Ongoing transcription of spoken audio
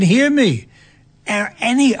Hear me, or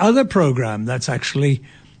any other program that's actually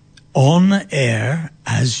on air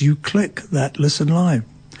as you click that listen live.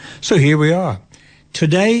 So here we are.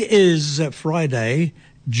 Today is Friday,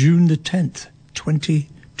 June the 10th,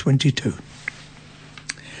 2022.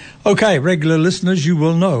 Okay, regular listeners, you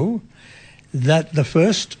will know that the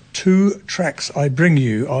first two tracks I bring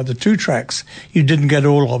you are the two tracks you didn't get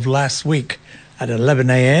all of last week at 11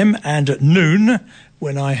 a.m. and at noon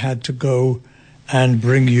when I had to go and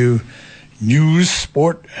bring you news,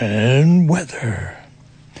 sport, and weather.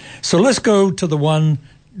 So let's go to the one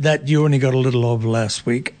that you only got a little of last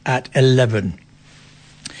week at 11.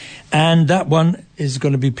 And that one is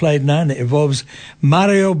going to be played now, and it involves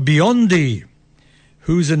Mario Biondi,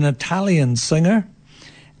 who's an Italian singer.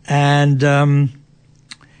 And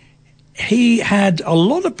he had a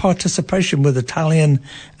lot of participation with Italian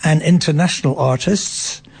and international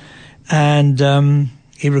artists. And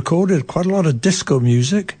he recorded quite a lot of disco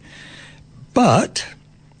music. But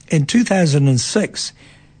in 2006,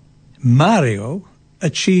 Mario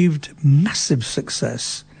achieved massive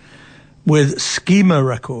success with Schema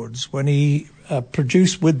Records when he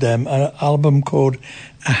produced with them an album called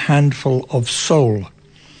A Handful of Soul.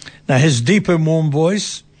 Now, his deep and warm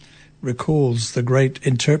voice recalls the great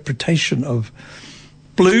interpretation of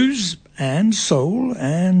blues and soul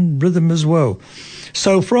and rhythm as well.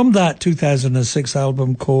 So from that 2006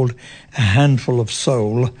 album called A Handful of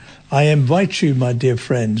Soul, I invite you, my dear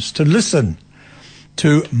friends, to listen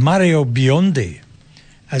to Mario Biondi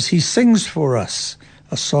as he sings for us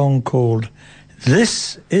a song called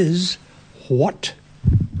This Is What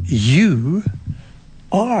You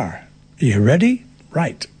Are. Are you ready?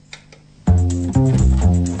 Right.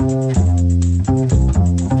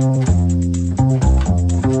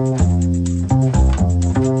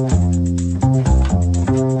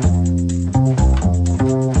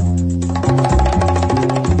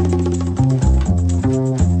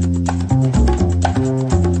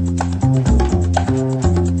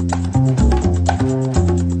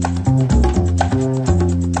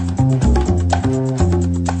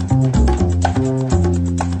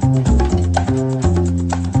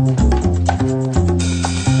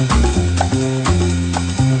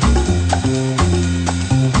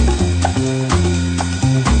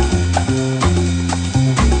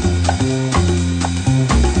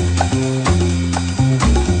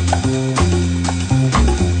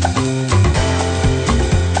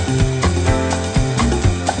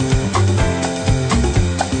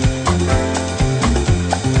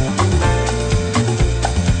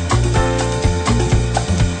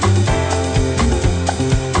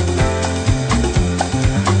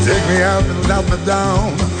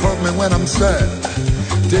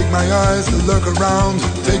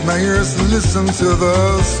 Listen to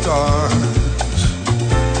the stars.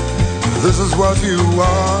 This is what you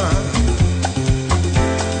are.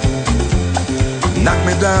 Knock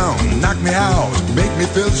me down, knock me out, make me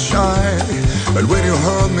feel shy. But when you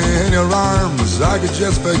hold me in your arms, I could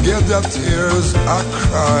just forget the tears I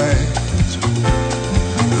cried.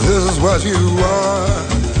 This is what you are.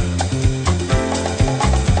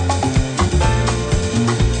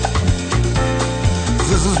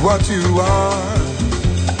 This is what you are.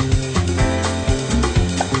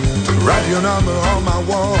 Write your number on my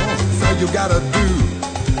wall, all you gotta do.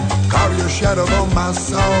 Carve your shadow on my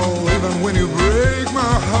soul, even when you break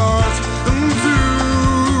my heart in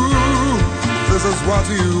two. This is what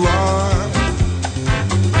you are.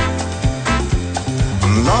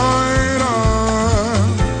 Light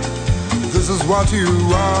on. This is what you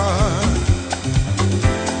are.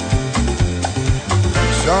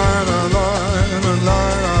 Shine a light, a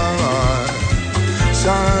light, a light.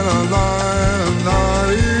 Shine a light, a light.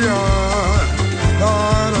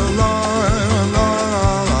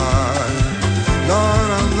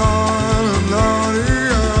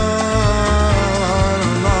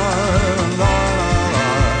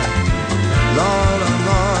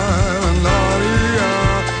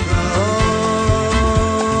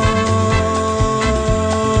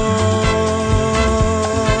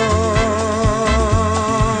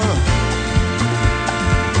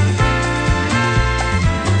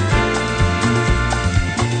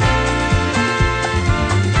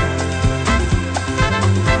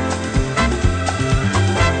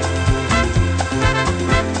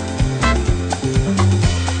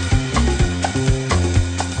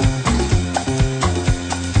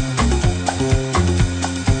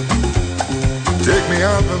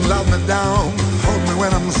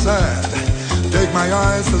 Take my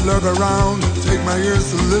eyes to look around, take my ears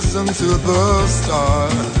to listen to the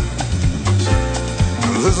stars.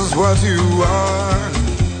 This is what you are.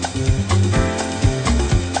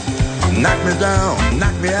 Knock me down,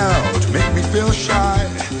 knock me out, make me feel shy.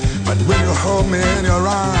 But when you hold me in your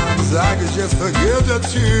arms, I can just forget the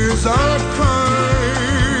tears I've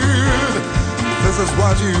cried. This is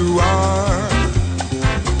what you are.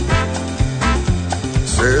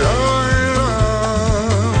 Say, oh,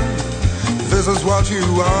 yeah. This is what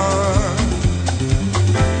you are.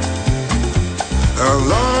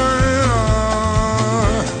 Lord,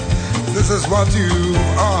 this is what you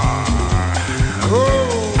are.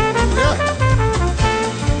 Oh, yeah.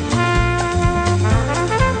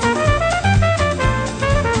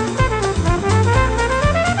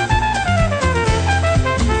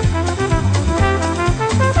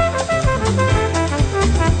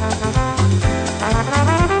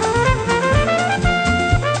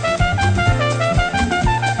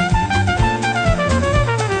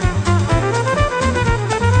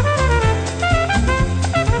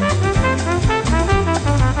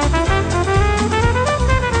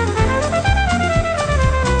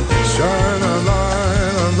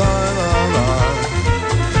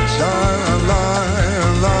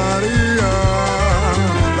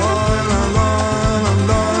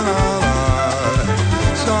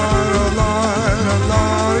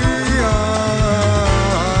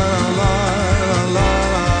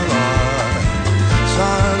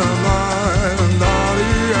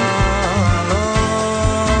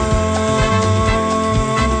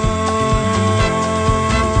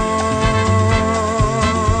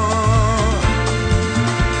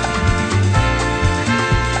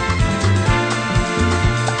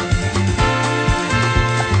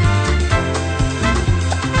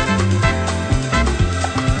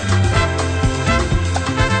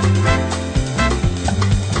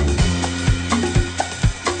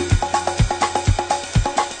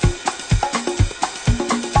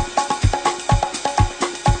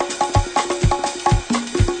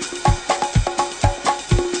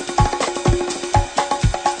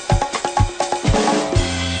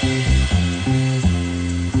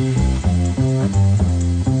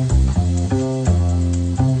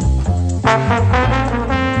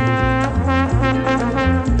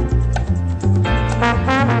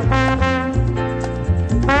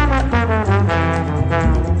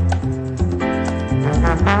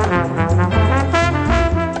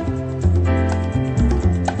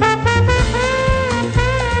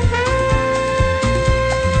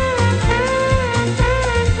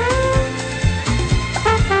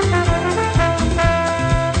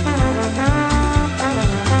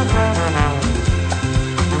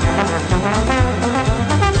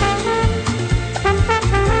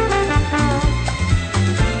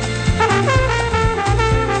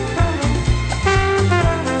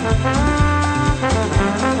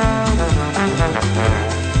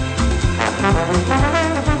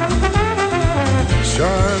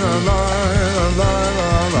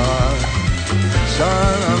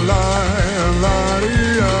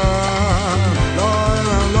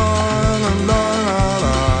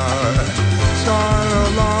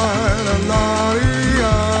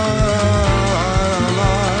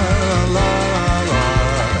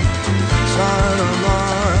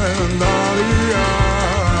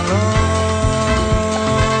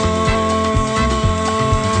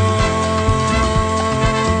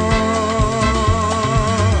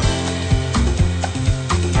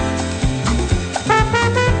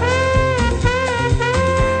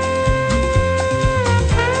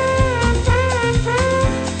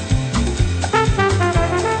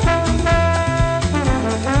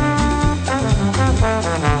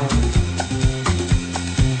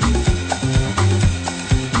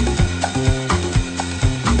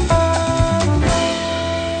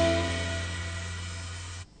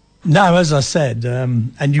 Now, as I said,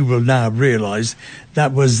 and you will now realise,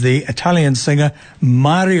 that was the Italian singer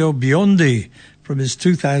Mario Biondi from his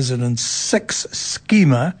 2006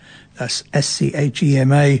 Schema, that's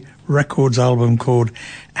SCHEMA Records album called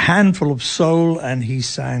Handful of Soul, and he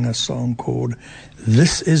sang a song called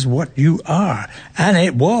This Is What You Are. And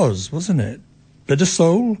it was, wasn't it? Bit of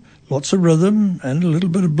soul, lots of rhythm, and a little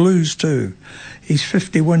bit of blues too. He's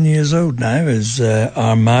 51 years old now, is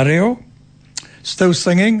our Mario. Still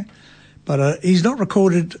singing, but he's not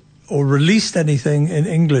recorded or released anything in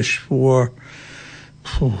English for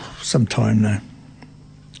some time now.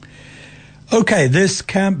 Okay, This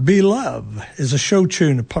Can't Be Love is a show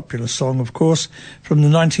tune, a popular song, of course, from the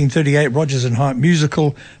 1938 Rodgers and Hart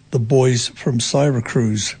musical, The Boys from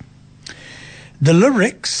Syracuse. The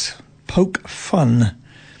lyrics poke fun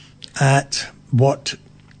at what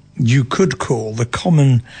you could call the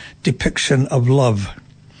common depiction of love.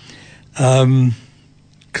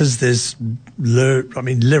 Because there's,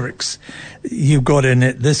 lyrics you've got in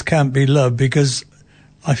it, this can't be love, because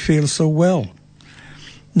I Feel So Well.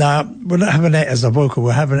 Now, we're not having it as a vocal,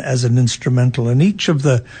 we're having it as an instrumental, and each of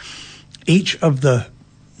the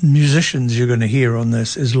musicians you're going to hear on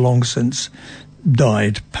this is long since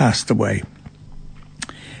died, passed away.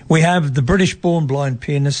 We have the British-born blind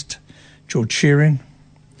pianist George Shearing.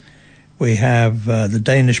 We have the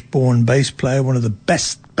Danish-born bass player, one of the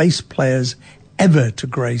best bass players ever to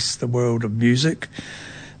grace the world of music,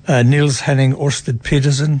 Niels Henning Ørsted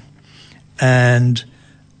Pedersen, and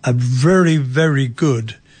a very, very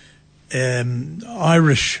good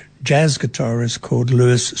Irish jazz guitarist called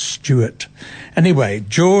Lewis Stewart. Anyway,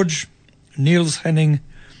 George, Niels Henning,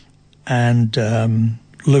 and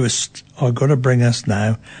Lewis are going to bring us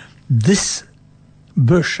now this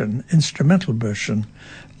version, instrumental version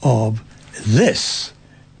of This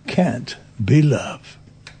Can't Be Love.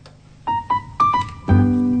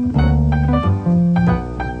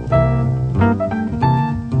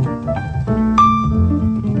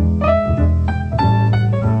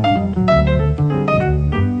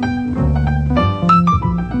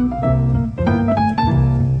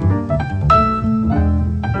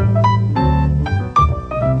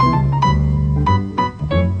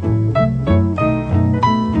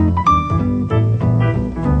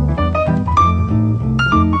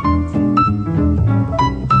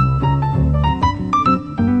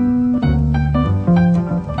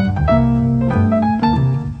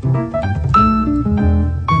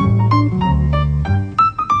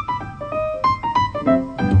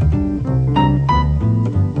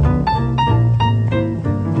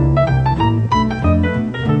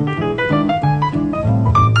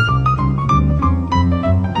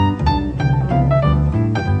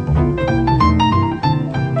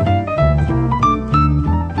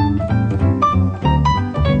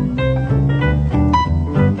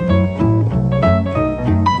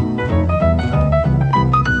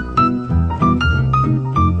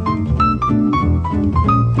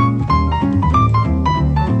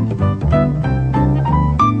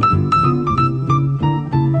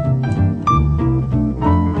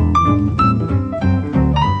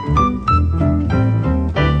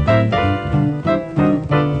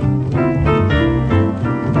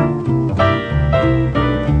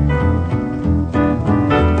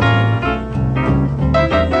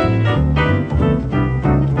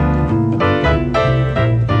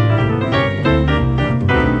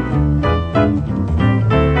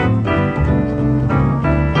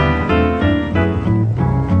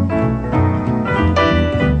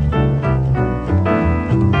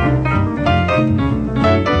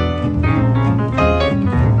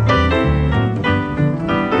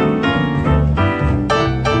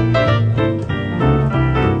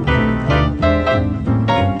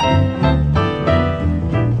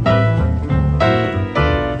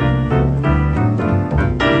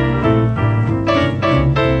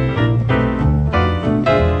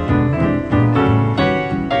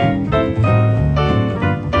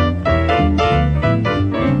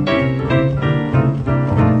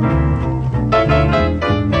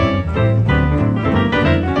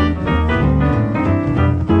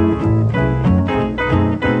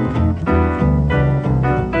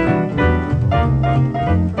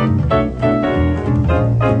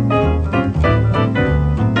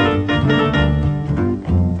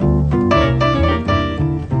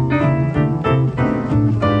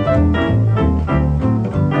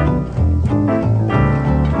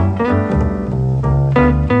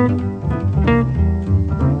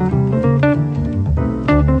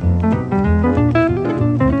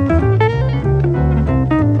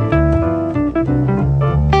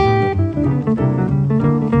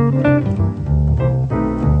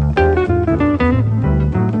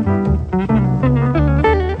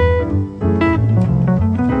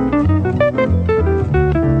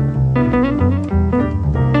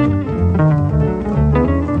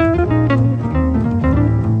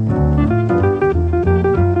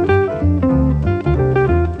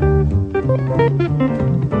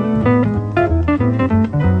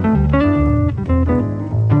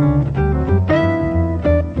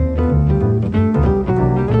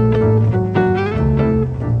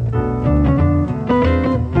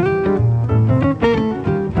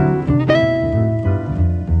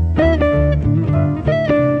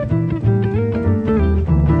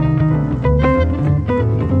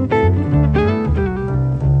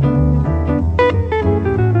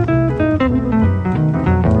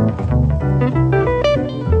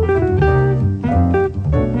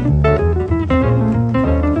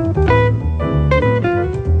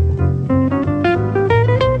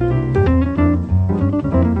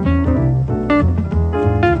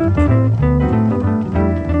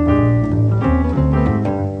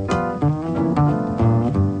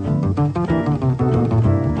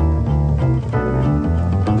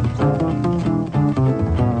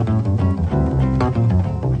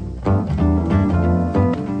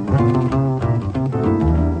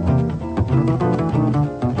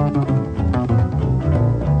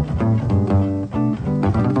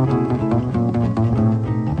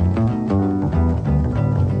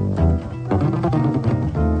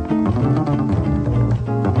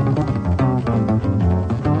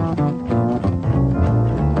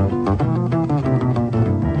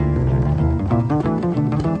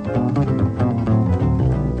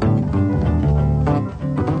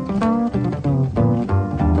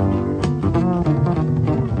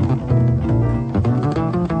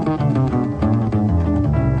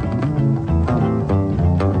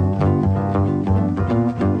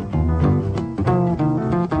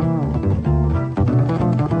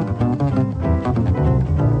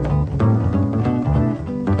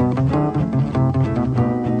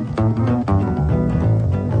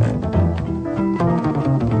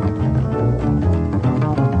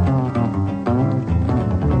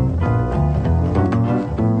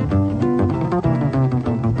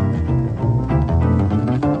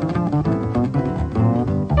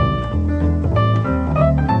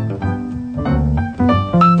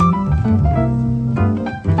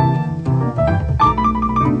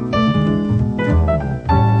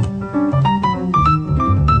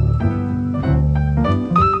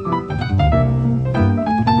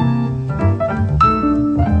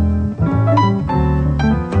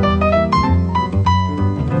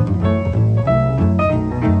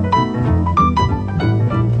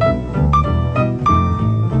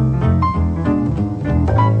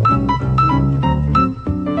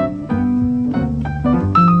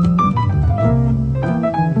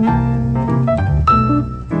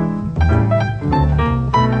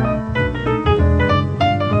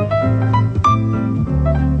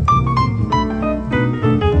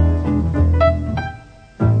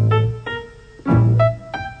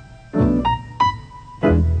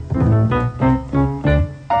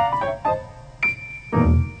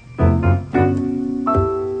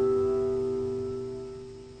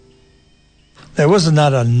 There wasn't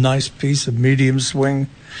that a nice piece of medium swing?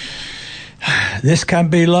 This Can't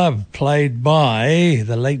Be Love, played by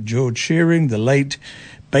the late George Shearing, the late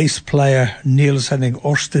bass player Niels Henning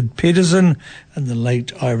Ørsted Pedersen, and the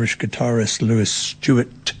late Irish guitarist Lewis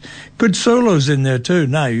Stewart. Good solos in there too.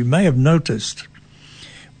 Now, you may have noticed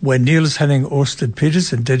when Niels Henning Ørsted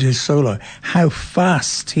Pedersen did his solo, how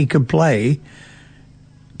fast he could play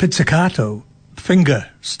pizzicato, finger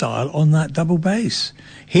style, on that double bass.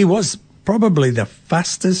 He was probably the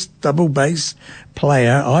fastest double bass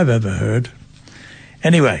player I've ever heard.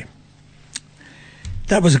 Anyway,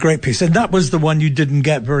 that was a great piece. And that was the one you didn't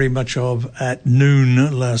get very much of at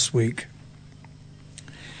noon last week.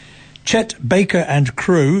 Chet Baker and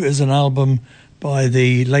Crew is an album by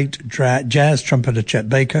the late jazz trumpeter Chet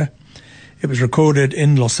Baker. It was recorded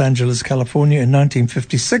in Los Angeles, California in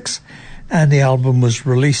 1956, and the album was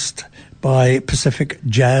released by Pacific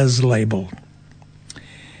Jazz label.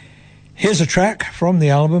 Here's a track from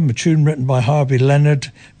the album, a tune written by Harvey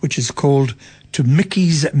Leonard, which is called To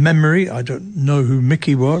Mickey's Memory. I don't know who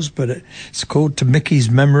Mickey was, but it's called To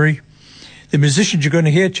Mickey's Memory. The musicians you're going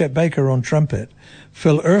to hear: Chet Baker on trumpet,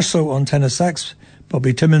 Phil Urso on tenor sax,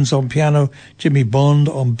 Bobby Timmons on piano, Jimmy Bond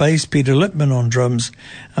on bass, Peter Lippman on drums,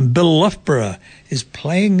 and Bill Loughborough is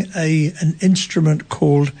playing an instrument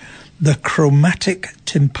called the chromatic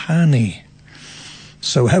timpani.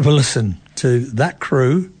 So have a listen to that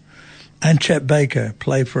crew and Chet Baker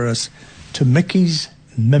play for us To Mickey's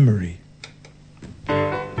Memory.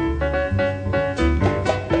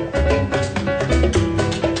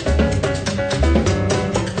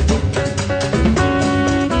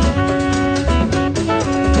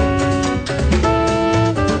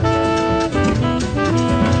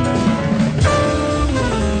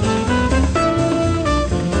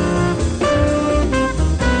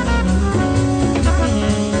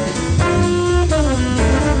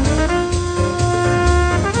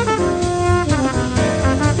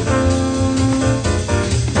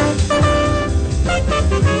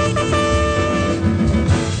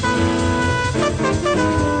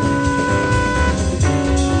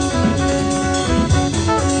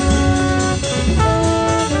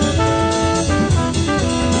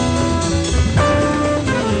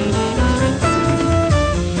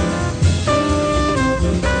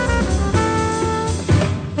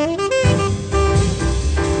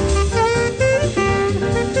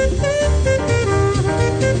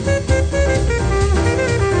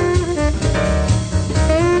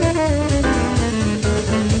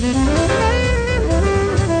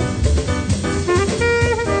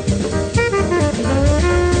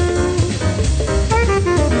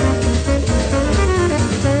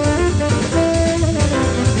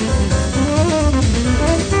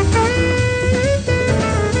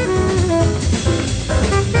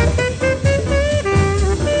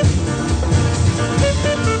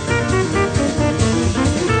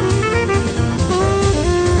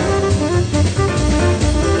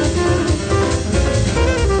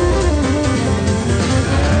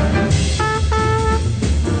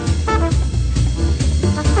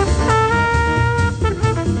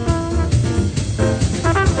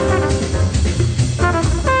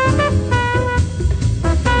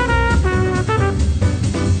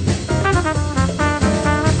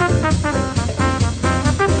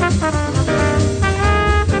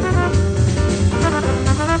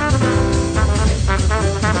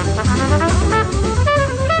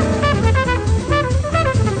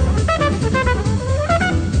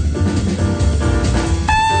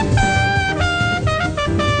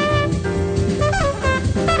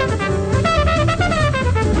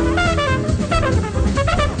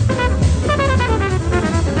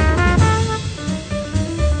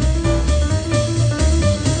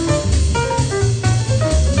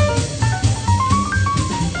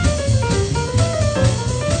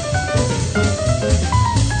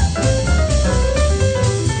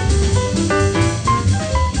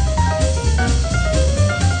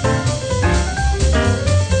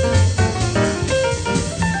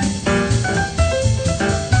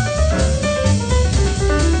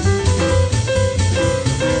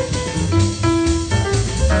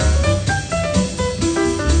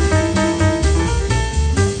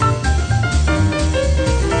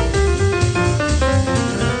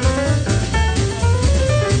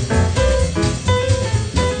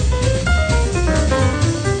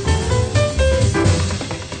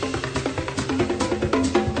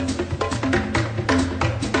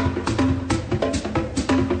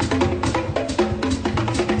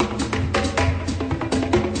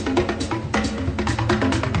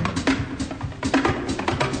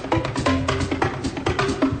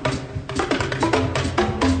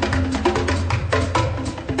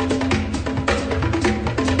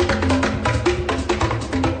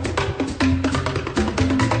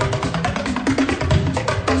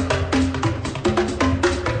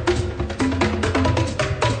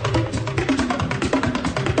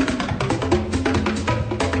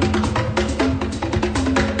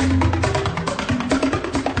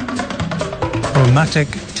 Chromatic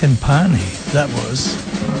Timpani, that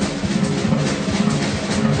was.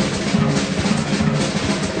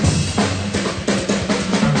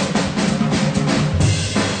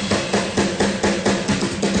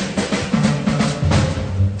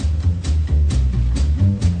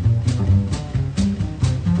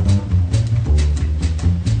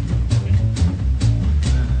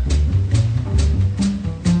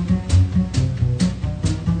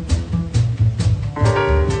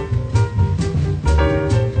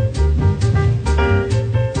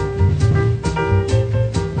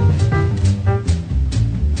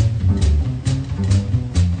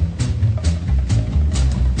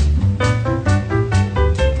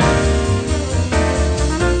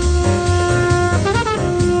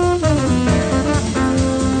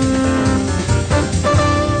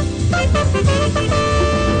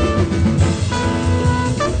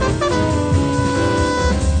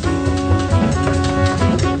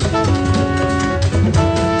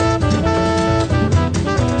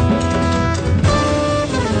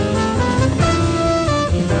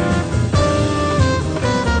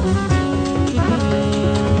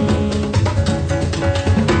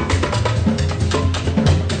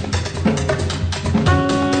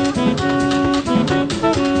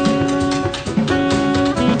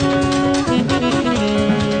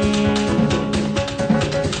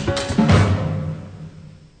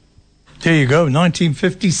 There you go,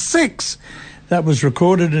 1956. That was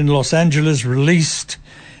recorded in Los Angeles, released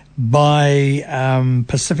by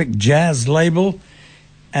Pacific Jazz label.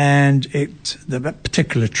 And the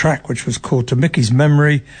particular track, which was called To Mickey's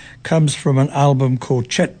Memory, comes from an album called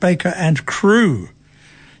Chet Baker and Crew.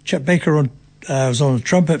 Chet Baker was on the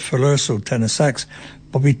trumpet, Phil Ursel tenor sax,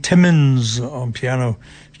 Bobby Timmons on piano,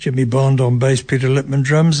 Jimmy Bond on bass, Peter Lippman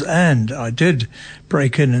drums, and I did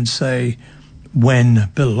break in and say when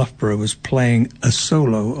Bill Loughborough was playing a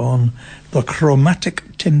solo on the Chromatic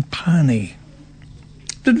Timpani.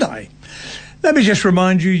 Didn't I? Let me just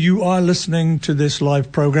remind you, you are listening to this live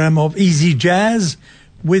program of Easy Jazz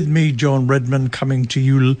with me, John Redman, coming to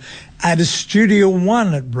you at a Studio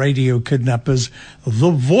One at Radio Kidnappers,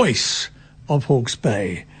 the voice of Hawke's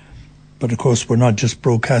Bay. But of course, we're not just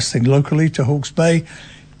broadcasting locally to Hawke's Bay.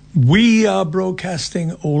 We are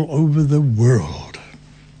broadcasting all over the world.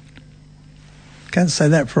 Can't say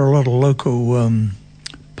that for a lot of local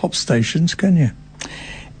pop stations, can you?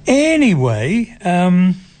 Anyway,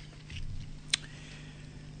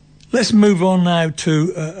 let's move on now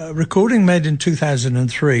to a recording made in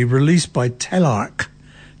 2003, released by Telarc,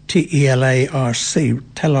 T-E-L-A-R-C,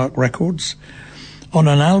 Telarc Records, on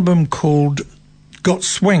an album called Got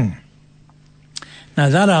Swing. Now,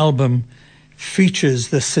 that album features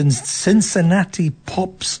the Cincinnati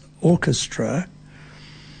Pops Orchestra,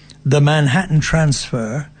 the Manhattan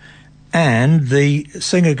Transfer, and the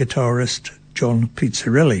singer-guitarist John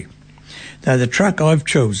Pizzarilli. Now, the track I've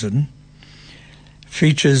chosen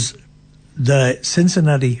features the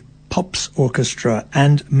Cincinnati Pops Orchestra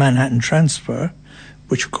and Manhattan Transfer,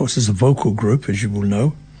 which, of course, is a vocal group, as you will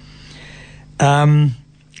know,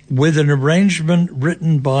 with an arrangement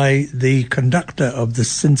written by the conductor of the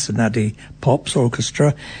Cincinnati Pops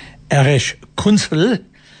Orchestra, Erich Kunzel,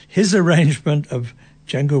 his arrangement of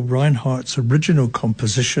Django Reinhardt's original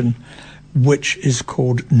composition, which is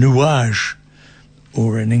called Nuage,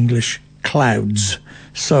 or in English, Clouds.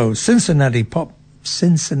 So, Cincinnati Pop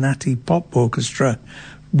Orchestra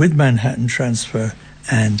with Manhattan Transfer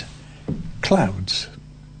and Clouds.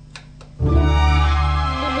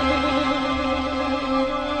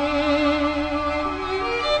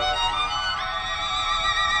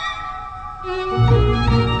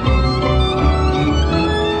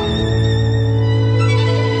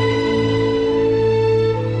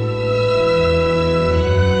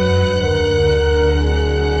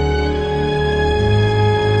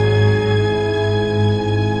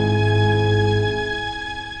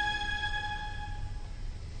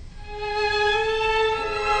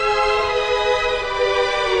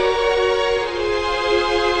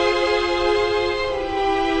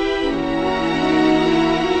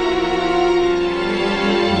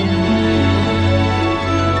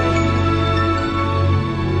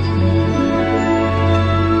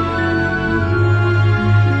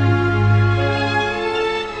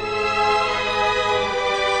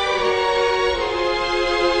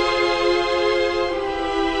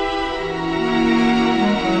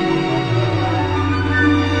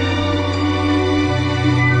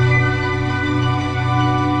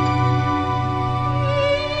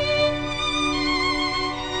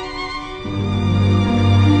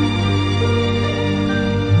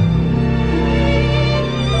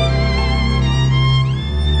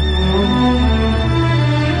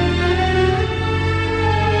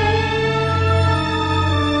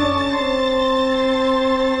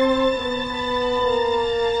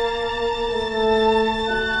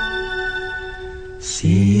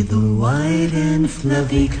 See the white and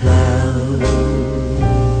fluffy clouds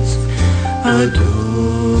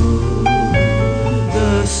adore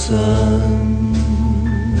the sun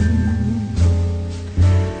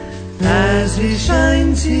as he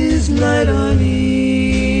shines his light on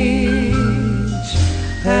each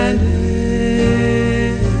and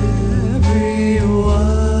everyone.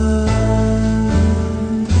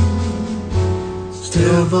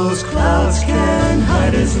 Still those clouds can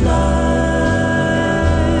hide his light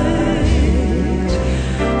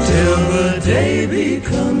till the day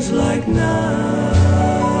becomes like night.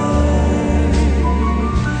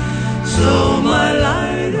 So my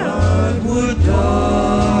light heart would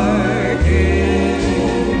darken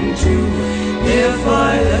too if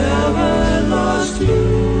I ever lost you.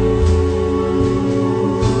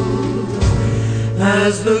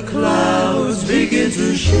 As the clouds begin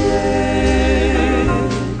to shed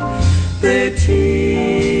their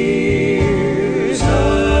tears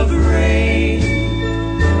of rain,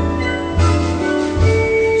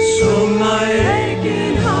 so my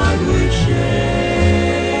aching heart would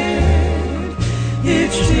shed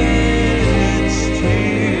its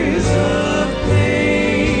tears of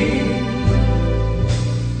pain,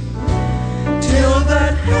 till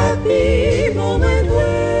that happy moment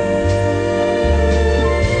when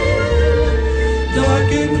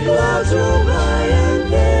darkened clouds roll by and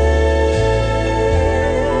then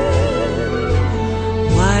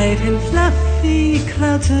white and fluffy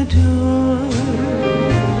clouds adore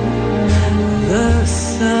the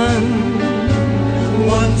sun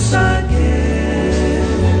once again.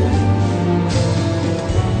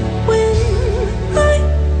 When I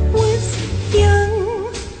was young,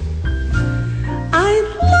 I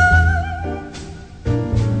longed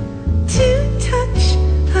to touch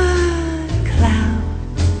a cloud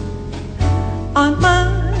on my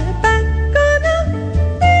back on a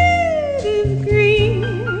bed of green.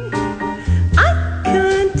 I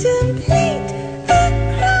contemplate the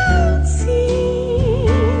cloud scene.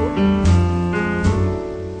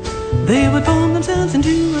 They would form themselves into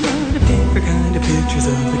a lot of different kind of pictures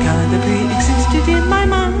of the kind that pre-existed in my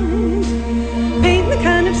mind, paint the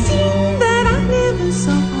kind of scene that I never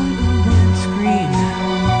saw on the screen.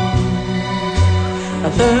 A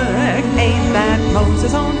third ate that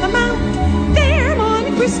Moses on the mount, there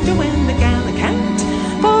Monte Cristo and the Gallicant,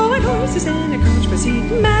 4 white horses and a coach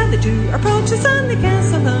proceeding madly to approach the sunny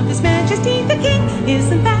castle of His Majesty the King.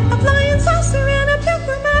 Isn't that a flying saucer and a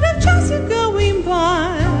pilgrim out of Chaucer going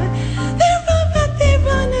by? They're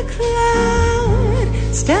on a cloud,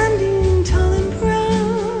 standing tall and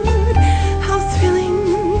proud. How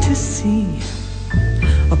thrilling to see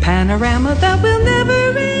a panorama that will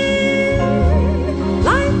never end,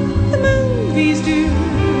 like the movies do.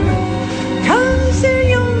 'Cause they're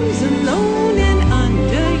yours alone and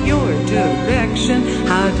under your direction.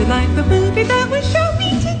 How to like the movie that will show me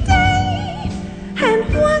today. And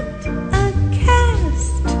what a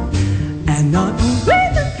cast! And not only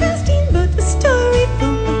the casting, but a story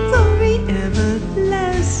full of glory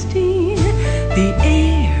everlasting. The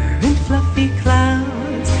air and fluffy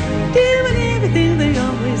clouds doing everything they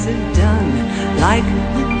always have done, like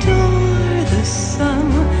adore the sun,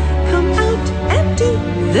 come out and do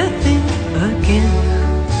the thing again.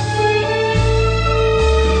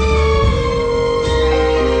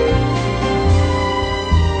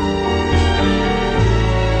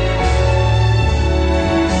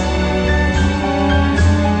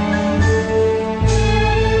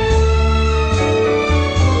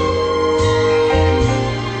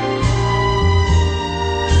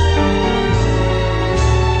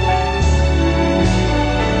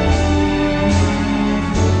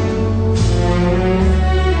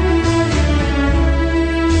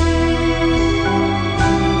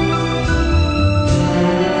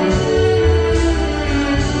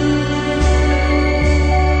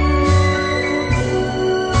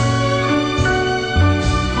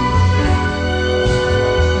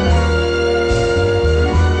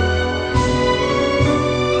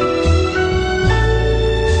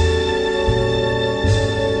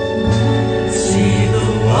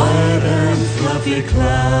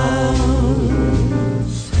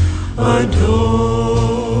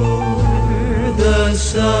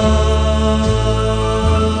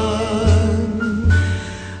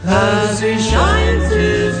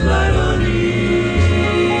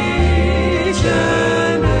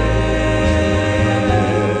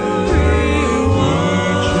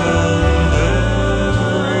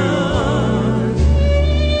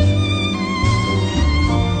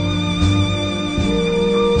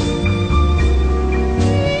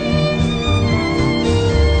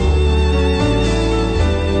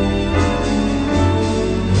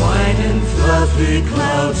 lofty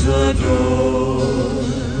clouds adore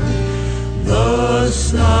the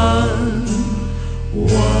sun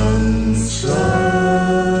once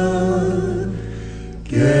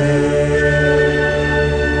again.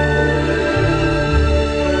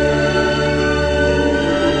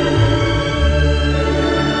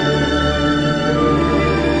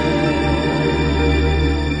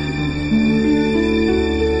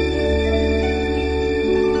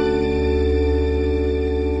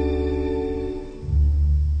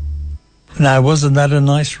 Now, wasn't that a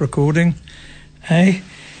nice recording? Eh?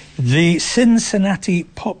 The Cincinnati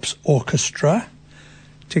Pops Orchestra,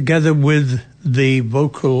 together with the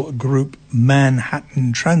vocal group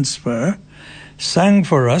Manhattan Transfer, sang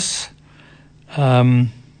for us Nuage,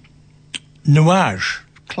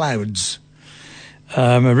 Clouds,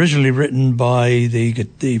 originally written by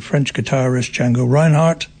the French guitarist Django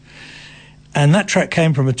Reinhardt. And that track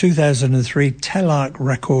came from a 2003 Telarc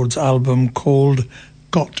Records album called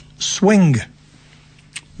Got Swing.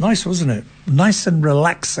 Nice, wasn't it? Nice and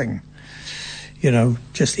relaxing. You know,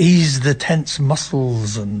 just ease the tense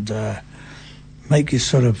muscles and make you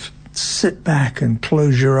sort of sit back and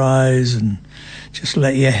close your eyes and just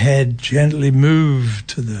let your head gently move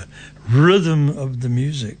to the rhythm of the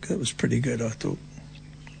music. That was pretty good, I thought.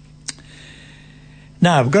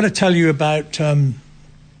 Now, I've got to tell you about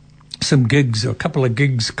some gigs, or a couple of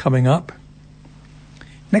gigs coming up.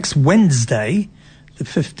 Next Wednesday, the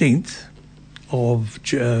 15th of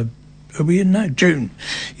are we in now? June.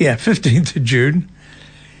 Yeah, 15th of June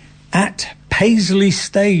at Paisley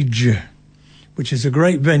Stage, which is a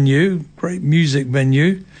great venue, great music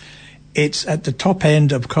venue. It's at the top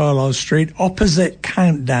end of Carlisle Street, opposite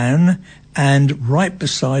Countdown and right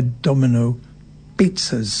beside Domino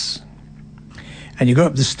Pizzas. And you go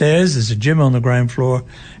up the stairs, there's a gym on the ground floor,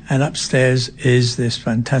 and upstairs is this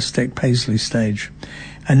fantastic Paisley Stage.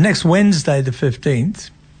 And next Wednesday, the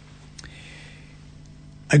 15th,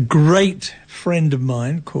 a great friend of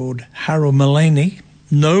mine called Harold Mullaney,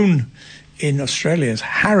 known in Australia as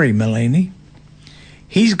Harry Mullaney,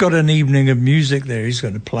 he's got an evening of music there. He's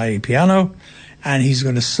going to play piano, and he's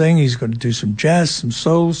going to sing. He's going to do some jazz, some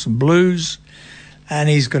soul, some blues, and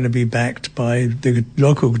he's going to be backed by the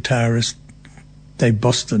local guitarist Dave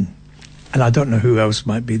Boston. And I don't know who else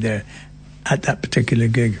might be there at that particular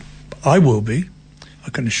gig. I will be, I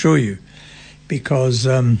can assure you, because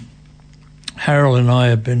Harold and I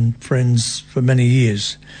have been friends for many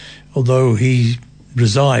years, although he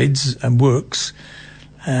resides and works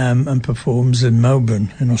and performs in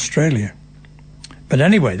Melbourne in Australia. But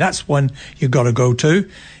anyway, that's one you got to go to.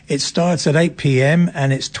 It starts at 8 p.m.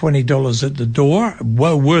 and it's $20 at the door.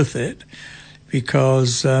 Well worth it,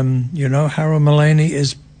 because you know, Harold Mullaney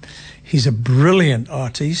he's a brilliant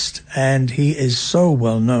artist, and he is so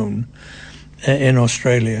well known in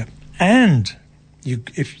Australia. And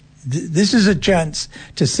this is a chance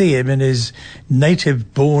to see him in his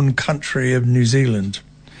native-born country of New Zealand.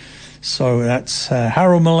 So that's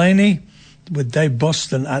Harold Mullaney with Dave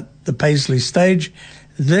Boston at the Paisley Stage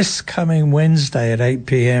this coming Wednesday at 8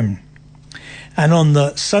 p.m. And on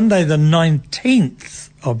the Sunday, the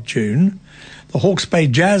 19th of June, the Hawke's Bay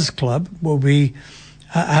Jazz Club will be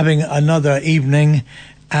having another evening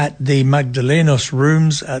at the Magdalenos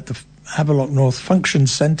Rooms at the Havelock North Function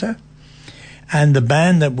Centre. And the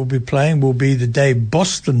band that will be playing will be the Dave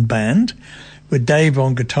Boston Band, with Dave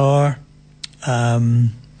on guitar,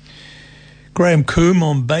 Graham Coombe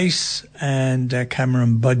on bass, and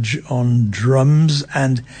Cameron Budge on drums,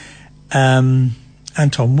 and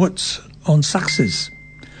Anton Woods on saxes.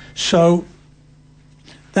 So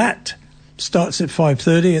that starts at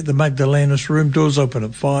 5:30 at the Magdalenos Room. Doors open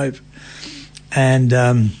at 5, and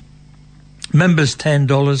members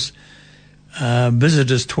 $10,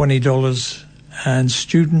 visitors $20, and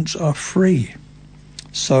students are free.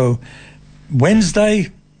 So Wednesday,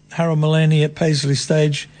 Harold Mullaney at Paisley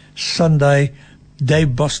Stage. Sunday,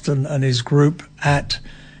 Dave Boston and his group at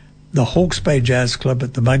the Hawke's Bay Jazz Club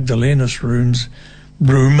at the Magdalenos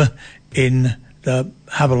room in the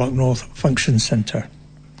Havelock North Function Centre.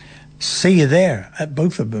 See you there at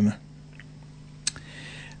both of them.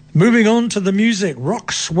 Moving on to the music,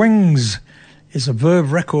 Rock Swings is a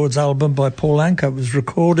Verve Records album by Paul Anka. It was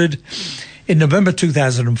recorded in November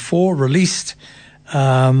 2004, released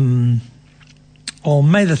on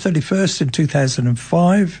May the 31st in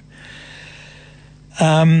 2005.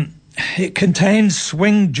 It contains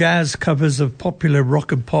swing jazz covers of popular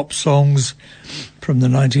rock and pop songs from the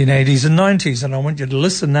 1980s and 90s. And I want you to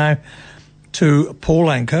listen now to Paul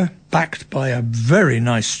Anka, backed by a very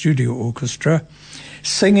nice studio orchestra,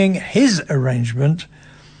 singing his arrangement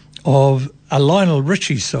of a Lionel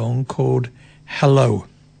Richie song called Hello.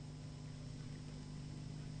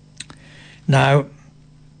 Now,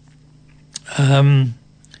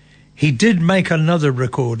 he did make another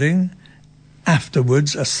recording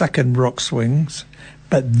afterwards, a second Rock Swings,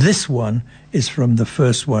 but this one is from the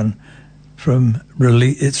first one from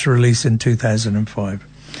its release in 2005.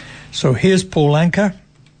 So here's Paul Anka,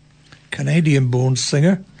 Canadian-born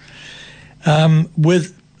singer,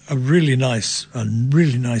 with a really nice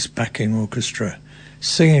backing orchestra,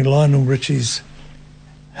 singing Lionel Richie's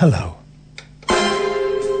Hello.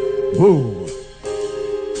 Whoa.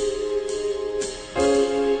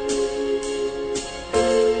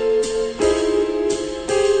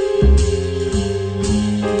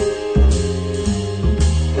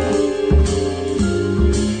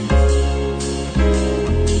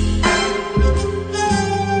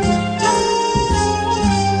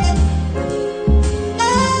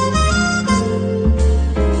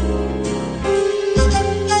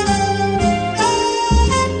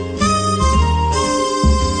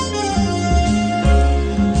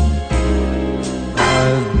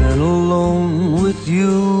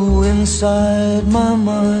 Inside my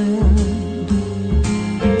mind,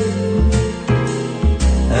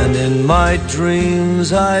 and in my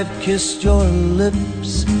dreams I've kissed your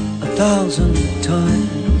lips 1,000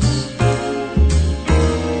 times.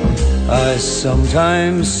 I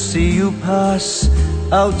sometimes see you pass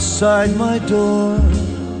outside my door.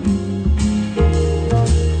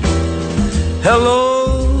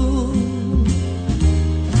 Hello,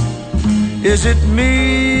 is it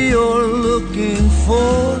me you're looking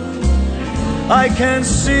for? I can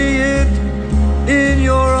see it in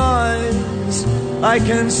your eyes, I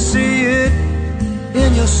can see it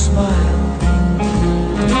in your smile.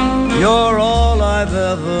 You're all I've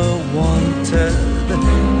ever wanted,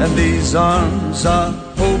 and these arms are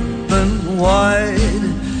open wide,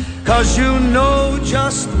 'cause you know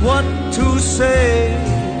just what to say,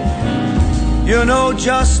 you know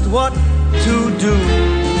just what to do.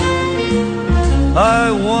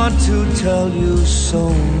 I want to tell you so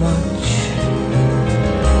much,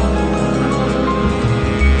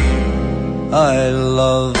 I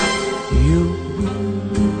love you.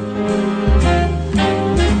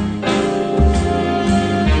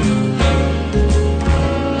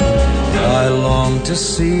 I long to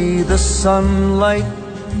see the sunlight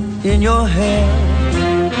in your hair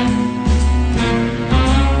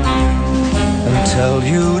and tell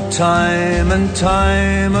you time and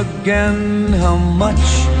time again how much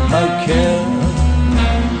I care.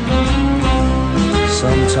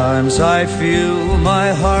 Sometimes I feel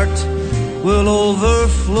my heart will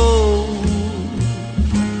overflow.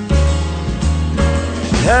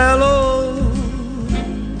 Hello,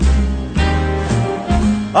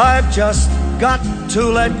 I've just got to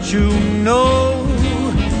let you know,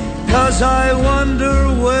 'cause I wonder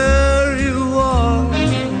where you are,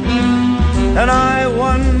 and I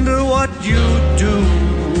wonder what you do.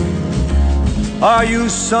 Are you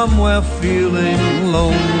somewhere feeling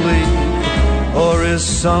lonely, or is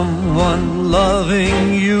someone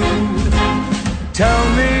loving you? Tell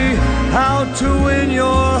me how to win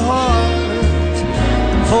your heart,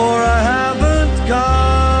 for I haven't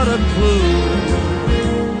got a clue.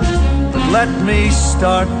 But let me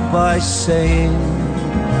start by saying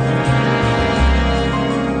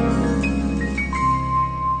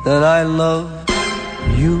that I love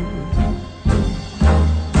you.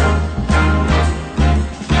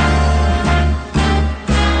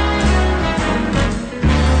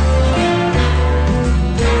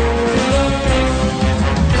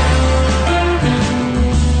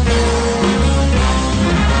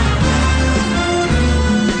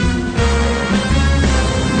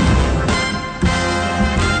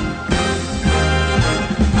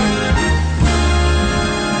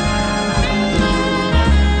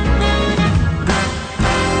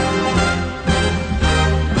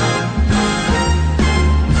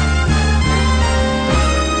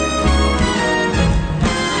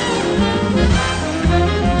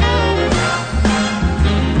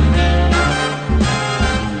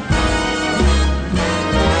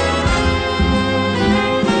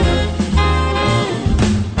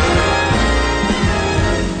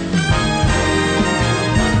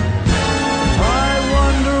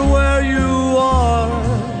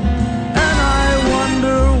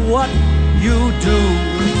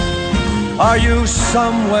 Are you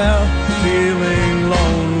somewhere feeling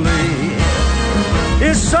lonely?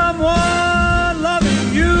 Is someone loving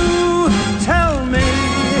you? Tell me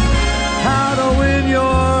how to win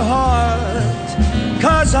your heart,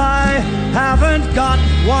 'cause I haven't got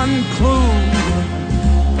one clue.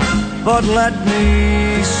 But let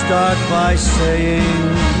me start by saying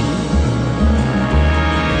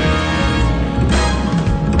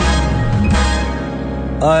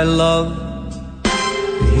I love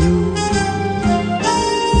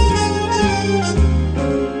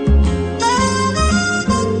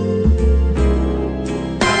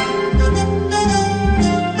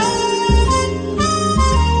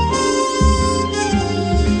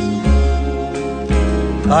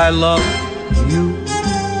I love you.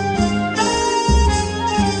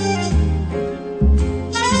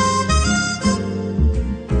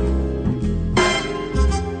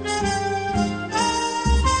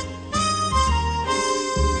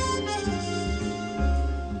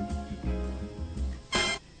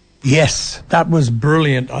 Yes, that was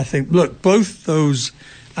brilliant, I think. Look, both those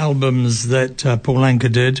albums that Paul Anka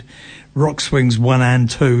did, Rock Swings 1 and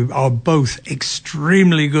 2, are both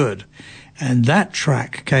extremely good. And that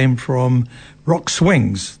track came from Rock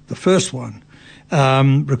Swings, the first one,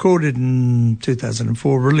 recorded in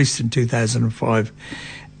 2004, released in 2005.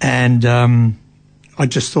 And I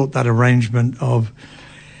just thought that arrangement of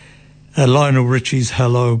Lionel Richie's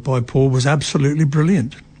Hello by Paul was absolutely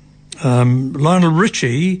brilliant. Lionel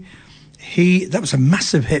Richie, that was a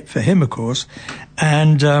massive hit for him, of course,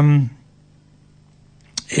 and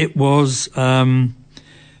it was from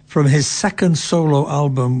his second solo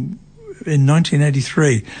album in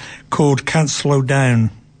 1983 called Can't Slow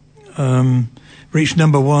Down. Reached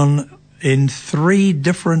number 1 in 3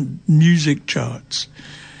 different music charts.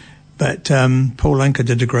 But Paul Anka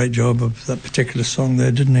did a great job of that particular song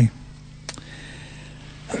there, didn't he?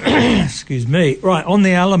 Excuse me. Right, on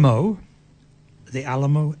the Alamo,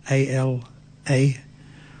 A-L-A-M-O,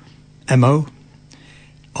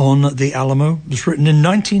 On the Alamo, was written in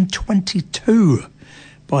 1922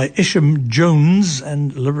 by Isham Jones,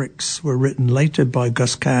 and lyrics were written later by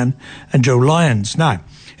Gus Kahn and Joe Lyons. Now,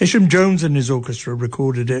 Isham Jones and his orchestra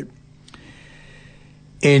recorded it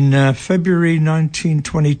in February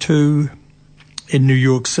 1922 in New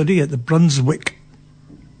York City at the Brunswick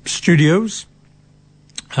Studios.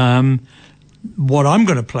 What I'm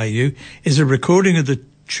going to play you is a recording of the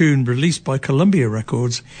tune released by Columbia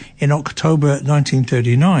Records in October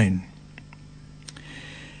 1939.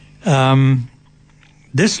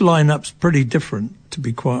 This lineup's pretty different, to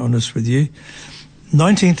be quite honest with you.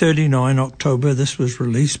 1939, October, this was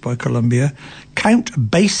released by Columbia. Count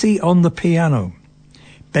Basie on the piano,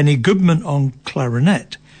 Benny Goodman on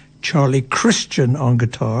clarinet, Charlie Christian on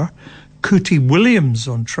guitar, Cootie Williams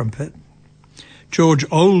on trumpet, George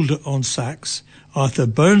Old on sax, Arthur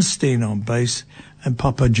Bernstein on bass, and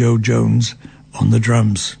Papa Joe Jones on the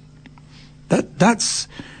drums. That's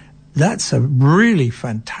a really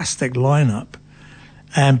fantastic lineup,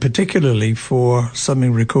 and particularly for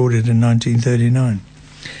something recorded in 1939.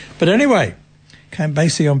 But anyway, Count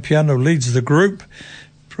Basie on piano leads the group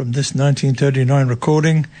from this 1939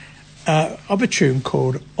 recording of a tune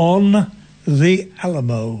called On the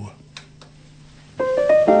Alamo.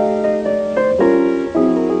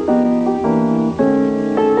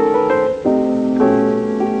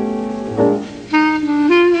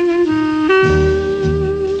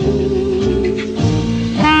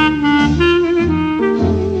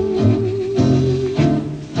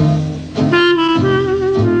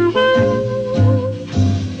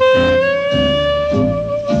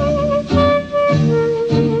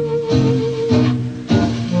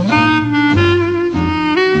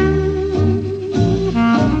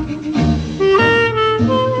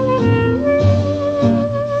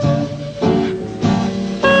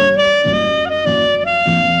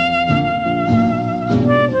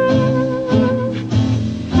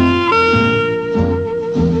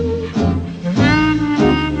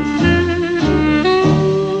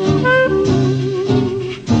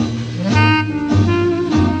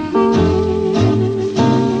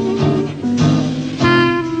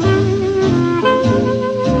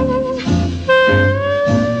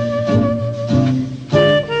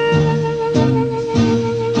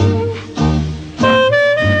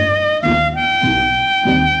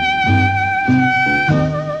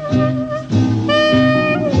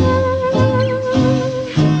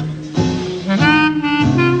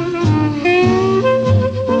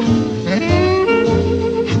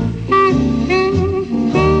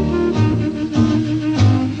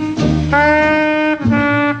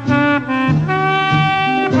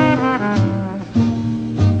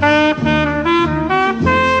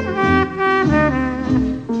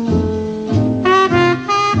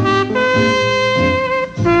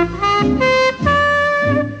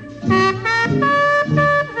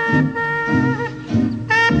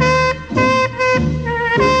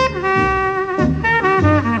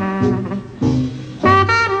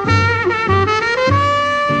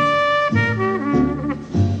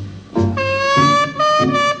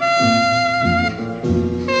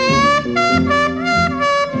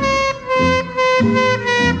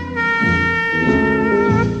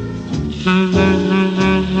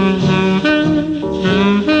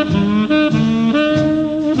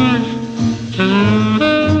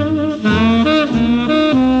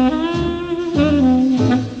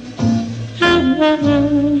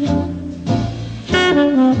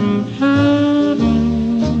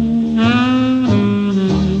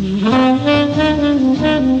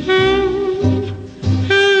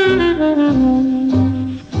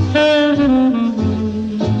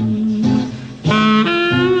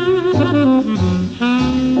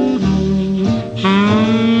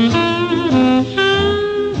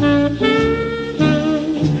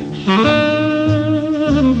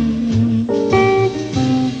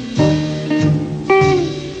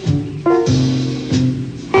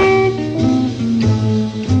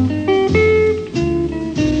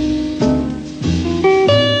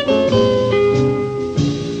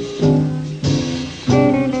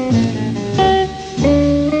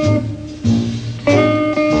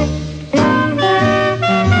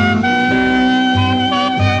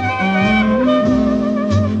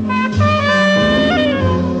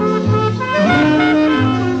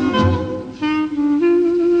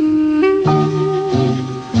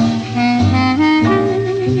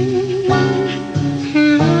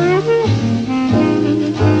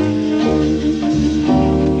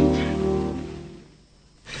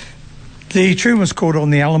 The tune was called On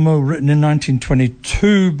the Alamo, written in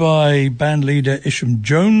 1922 by band leader Isham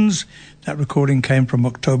Jones. That recording came from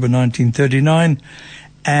October 1939.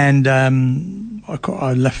 And I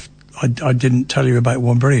didn't tell you about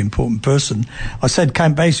one very important person. I said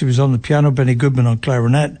Count Basie was on the piano, Benny Goodman on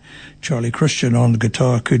clarinet, Charlie Christian on the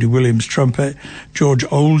guitar, Cootie Williams trumpet, George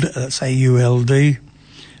Auld, that's A-U-L-D,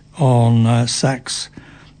 on sax,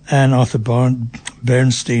 and Arthur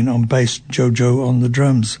Bernstein on bass, Jojo on the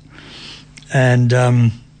drums. And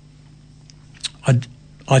I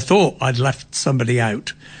thought I'd left somebody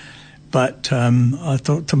out, but I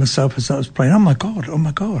thought to myself as I was playing, oh my God,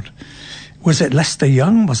 was it Lester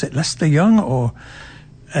Young?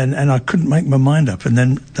 And I couldn't make my mind up. And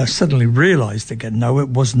then I suddenly realised again, no, it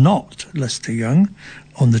was not Lester Young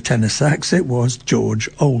on the tenor sax, it was George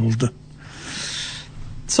Auld.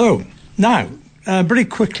 So, now, very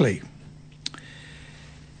quickly,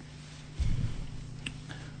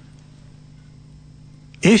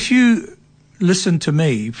 if you listen to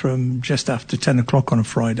me from just after 10 o'clock on a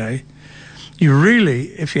Friday, you really,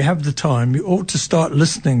 if you have the time, you ought to start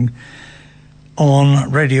listening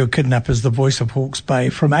on Radio Kidnappers, the voice of Hawke's Bay,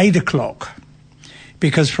 from 8 o'clock.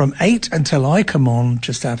 Because from 8 until I come on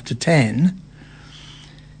just after 10,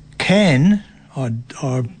 Ken, our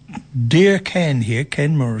dear Ken here,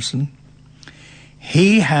 Ken Morrison,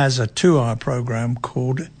 he has a 2-hour program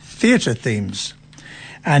called Theatre Themes.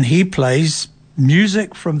 And he plays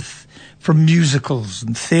music from musicals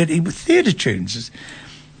and theatre tunes.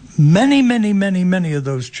 Many of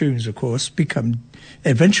those tunes, of course,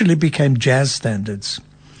 eventually became jazz standards.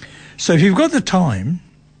 So if you've got the time,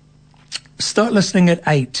 start listening at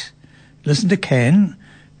 8. Listen to Ken,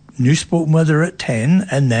 New Sport and Weather at 10,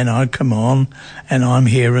 and then I come on and I'm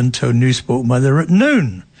here until New Sport and Weather at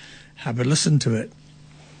noon. Have a listen to it.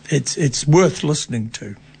 It's worth listening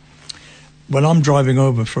to. When I'm driving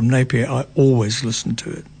over from Napier, I always listen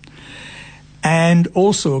to it. And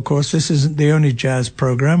also, of course, this isn't the only jazz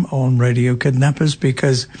program on Radio Kidnappers,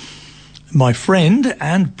 because my friend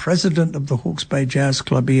and president of the Hawke's Bay Jazz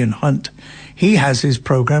Club, Ian Hunt, he has his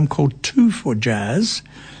program called 2 for Jazz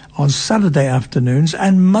on Saturday afternoons,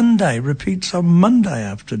 and Monday repeats on Monday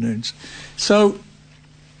afternoons. So,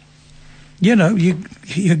 you know,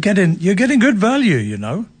 you're getting good value, you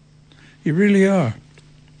know. You really are.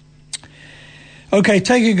 Okay,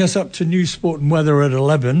 taking us up to New Sport and Weather at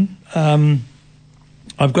 11,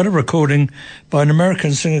 I've got a recording by an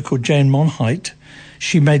American singer called Jane Monheit.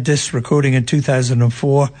 She made this recording in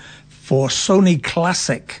 2004 for Sony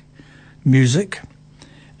Classic Music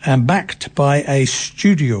and backed by a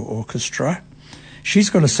studio orchestra. She's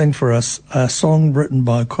going to sing for us a song written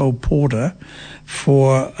by Cole Porter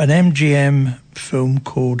for an MGM film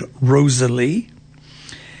called Rosalie.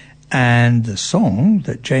 And the song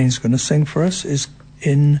that Jane's going to sing for us is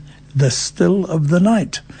In the Still of the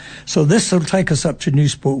Night. So this will take us up to New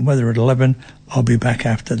Sport and Weather at 11. I'll be back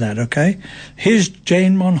after that, okay? Here's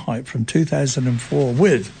Jane Monheit from 2004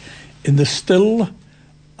 with In the Still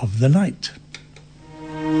of the Night.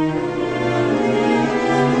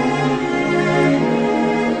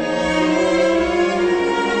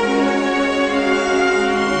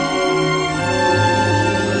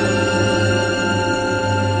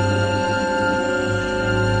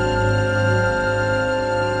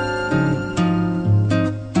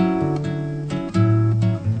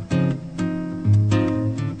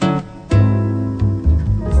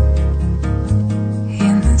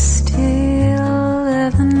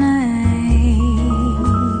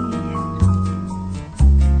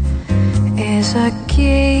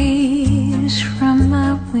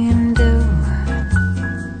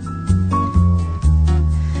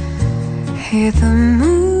 The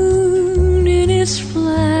moon in its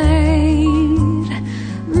flight,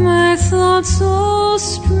 my thoughts all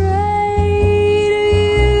stray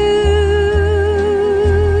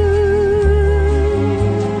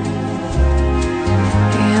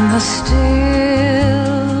to you in the still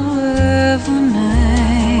of the night,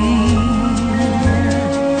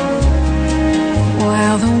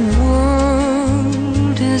 while the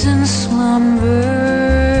world is in slumber.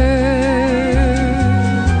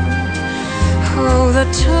 Oh, the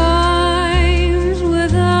times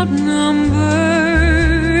without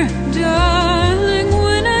number, darling,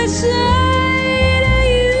 when I say to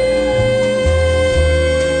you,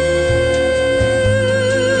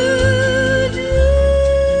 do you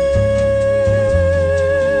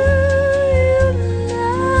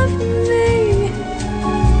love me?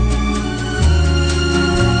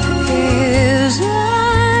 Yes, I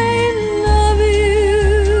love you.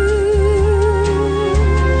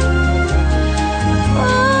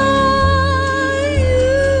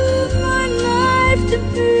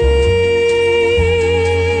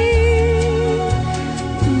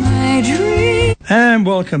 And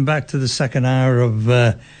welcome back to the second hour of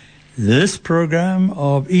this program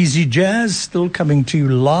of Easy Jazz, still coming to you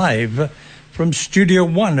live from Studio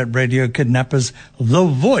 1 at Radio Kidnappers, the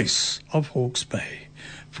voice of Hawke's Bay.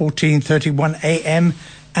 1431 AM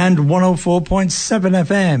and 104.7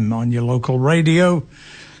 FM on your local radio.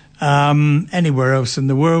 Anywhere else in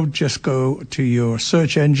the world, just go to your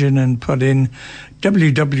search engine and put in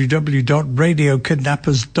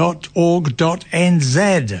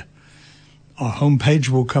www.radiokidnappers.org.nz. Our homepage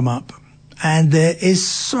will come up, and there is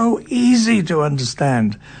so easy to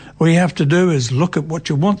understand. All you have to do is look at what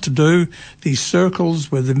you want to do, these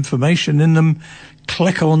circles with information in them,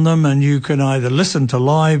 click on them, and you can either listen to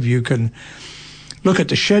live, you can look at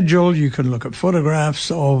the schedule, you can look at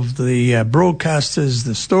photographs of the broadcasters,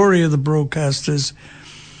 the story of the broadcasters,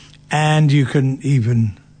 and you can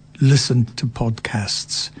even listen to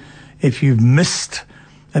podcasts. If you've missed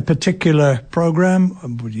a particular program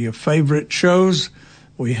with your favorite shows,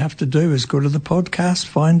 all you have to do is go to the podcast,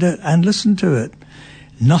 find it, and listen to it.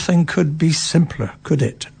 Nothing could be simpler, could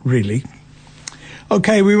it, really?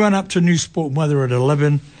 Okay, we went up to New Sport Weather at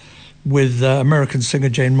 11 with American singer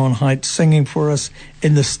Jane Monheit singing for us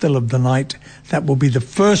In the Still of the Night. That will be the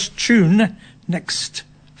first tune next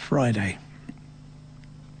Friday.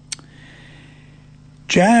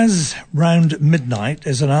 Jazz Round Midnight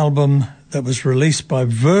is an album that was released by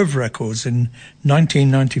Verve Records in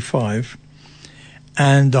 1995,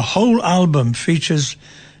 and the whole album features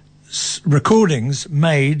recordings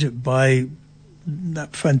made by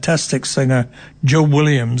that fantastic singer Joe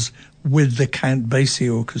Williams with the Count Basie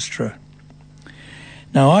Orchestra.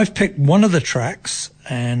 Now, I've picked one of the tracks,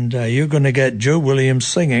 and you're going to get Joe Williams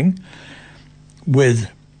singing with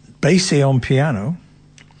Basie on piano.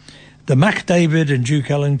 The Mac David and Duke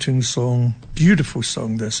Ellington song, beautiful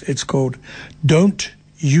song this. It's called Don't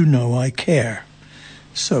You Know I Care.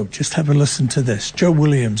 So just have a listen to this. Joe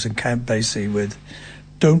Williams and Count Basie with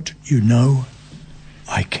Don't You Know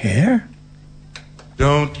I Care?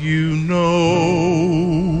 Don't you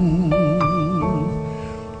know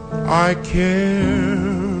I care?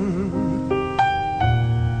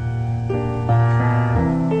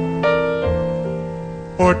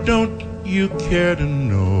 Or don't you care to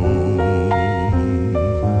know?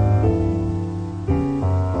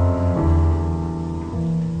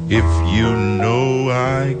 If you know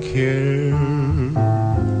I care,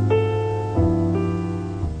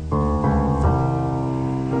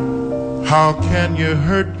 how can you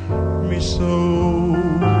hurt me so?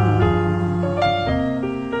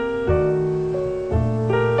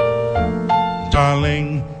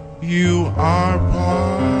 Darling, you are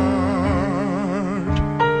part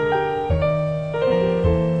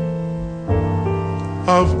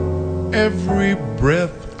of every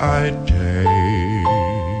breath I take.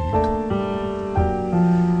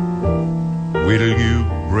 Will you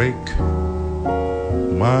break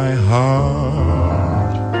my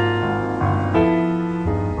heart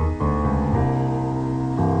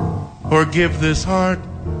or give this heart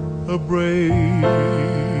a break?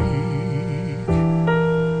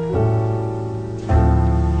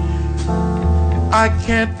 I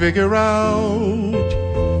can't figure out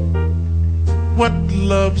what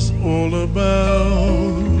love's all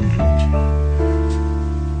about,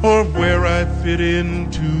 or where I fit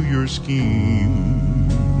into your scheme.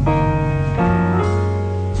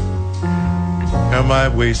 Am I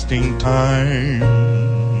wasting time?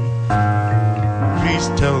 Please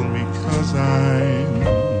tell me, 'cause I'm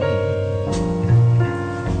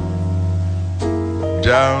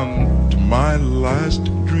down to my last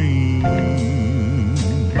dream.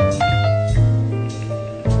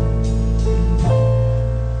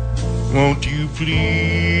 Won't you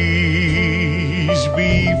please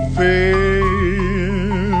fair.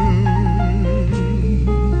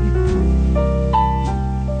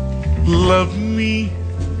 Love me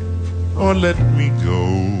or let me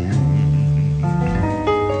go.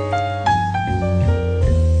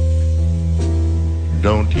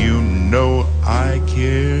 Don't you know I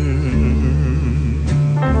care?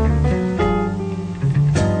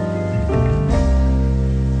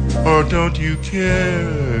 Or don't you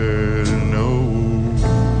care to know?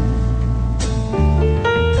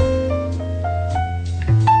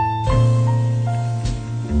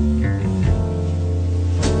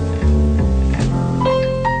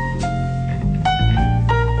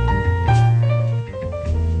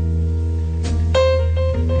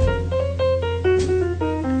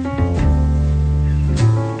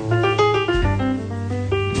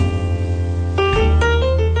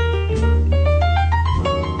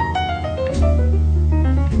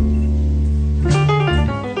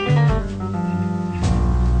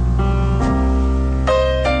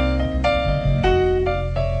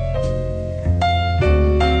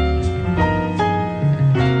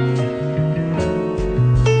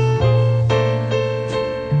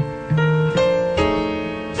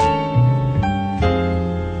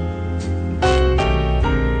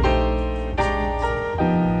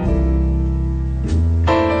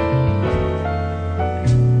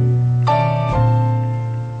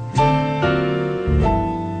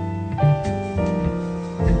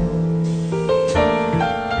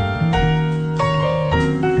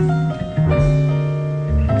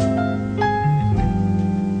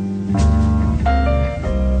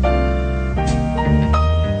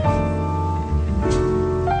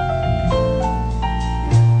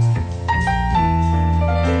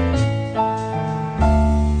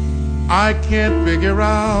 I can't figure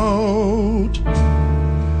out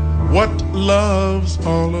what love's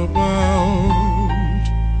all about,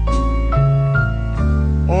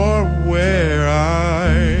 or where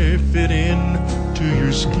I fit into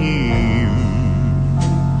your scheme.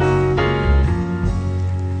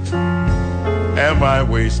 Am I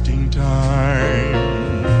wasting time?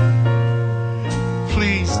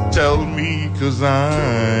 Please tell me, 'cause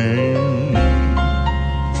I'm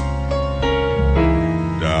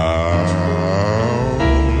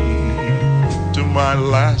my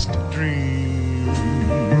last dream.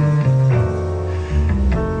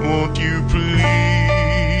 Won't you please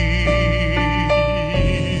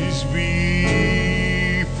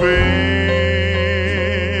be fair?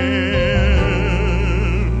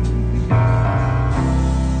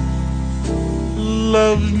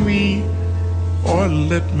 Love me or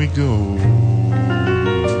let me go.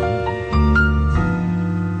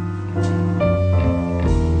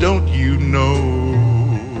 Don't you know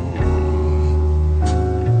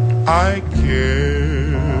I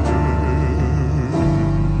care?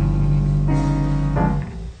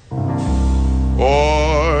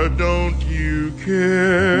 Or don't you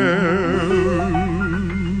care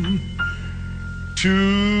to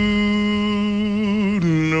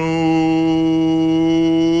know?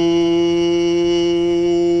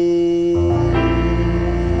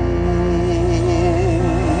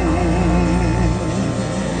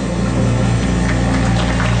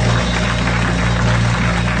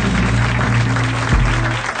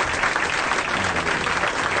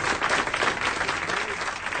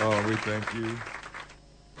 Thank you.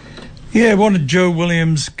 Yeah, one of Joe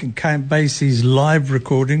Williams' Count Basie's live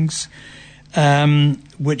recordings,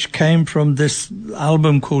 which came from this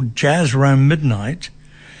album called Jazz Round Midnight,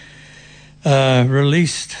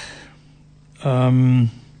 released by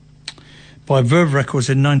Verve Records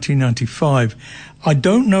in 1995. I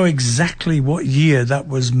don't know exactly what year that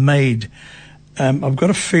was made. I've got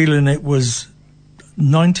a feeling it was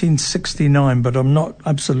 1969, but I'm not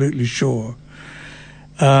absolutely sure.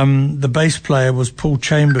 The bass player was Paul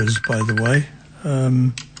Chambers, by the way.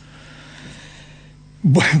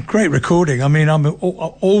 Great recording. I mean, I've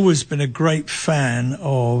always been a great fan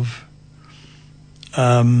of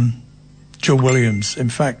Joe Williams. In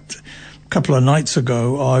fact, a couple of nights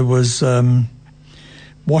ago, I was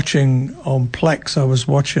watching on Plex, I was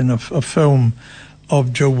watching a film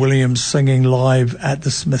of Joe Williams singing live at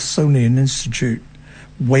the Smithsonian Institute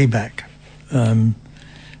way back.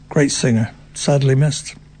 Great singer. Sadly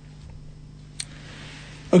missed.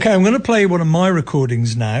 Okay, I'm going to play one of my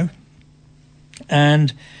recordings now.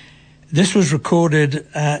 And this was recorded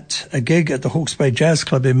at a gig at the Hawke's Bay Jazz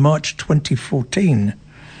Club in March 2014.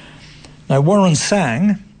 Now, Warren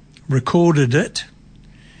Sang recorded it.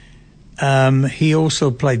 He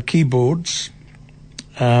also played keyboards.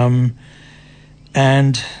 And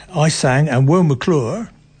I sang, and Will McClure,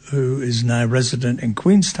 who is now resident in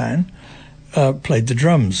Queenstown, played the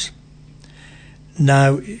drums.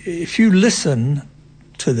 Now, if you listen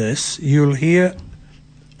to this, you'll hear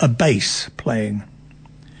a bass playing.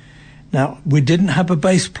 Now, we didn't have a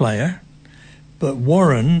bass player, but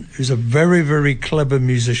Warren, who's a very, very clever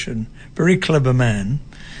musician, very clever man,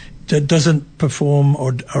 that doesn't perform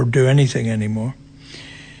or do anything anymore.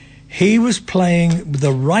 He was playing,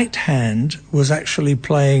 the right hand was actually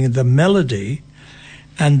playing the melody,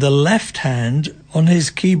 and the left hand on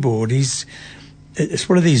his keyboard, it's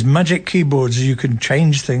one of these magic keyboards you can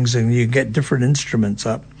change things and you get different instruments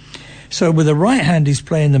up. So with the right hand, he's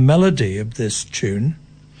playing the melody of this tune,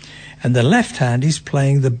 and the left hand, he's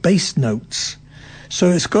playing the bass notes.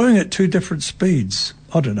 So it's going at two different speeds.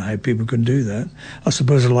 I don't know how people can do that. I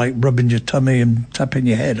suppose it's like rubbing your tummy and tapping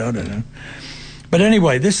your head. I don't know. But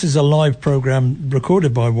anyway, this is a live program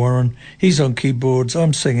recorded by Warren. He's on keyboards.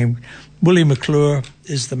 I'm singing. Willie McClure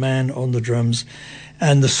is the man on the drums.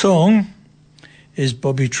 And the song is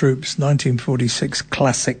Bobby Troupe's 1946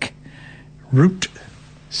 classic, Route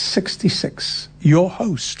 66. Your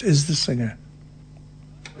host is the singer.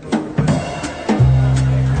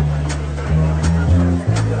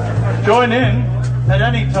 Join in at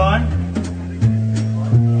any time.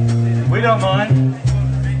 We don't mind.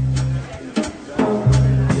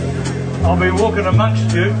 I'll be walking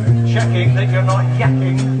amongst you, checking that you're not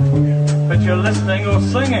yakking, but you're listening or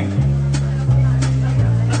singing.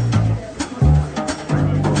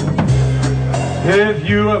 If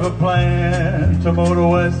you ever plan to motor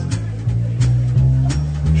west,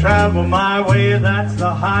 travel my way, that's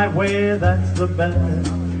the highway, that's the best.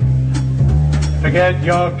 Forget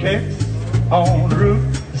your kicks on Route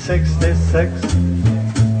 66.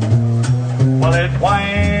 Well, it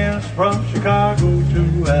winds from Chicago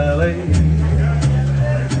to LA,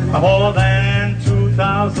 more than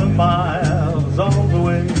 2,000 miles all the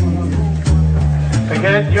way.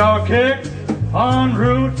 Forget your kicks on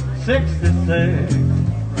Route 66.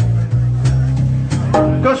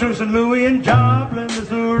 Goes through St. Louis and Joplin,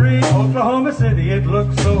 Missouri, Oklahoma City, it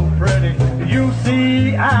looks so pretty. You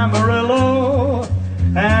see Amarillo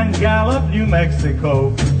and Gallup, New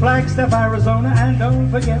Mexico, Flagstaff, Arizona, and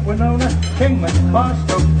don't forget Winona, Kingman,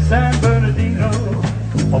 Barstow, San Bernardino.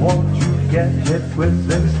 Or won't you get hit with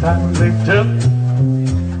this timely tip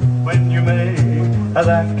when you make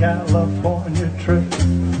that California trip?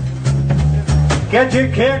 Get your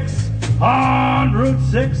kicks on Route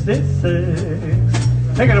 66.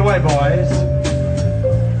 Take it away, boys.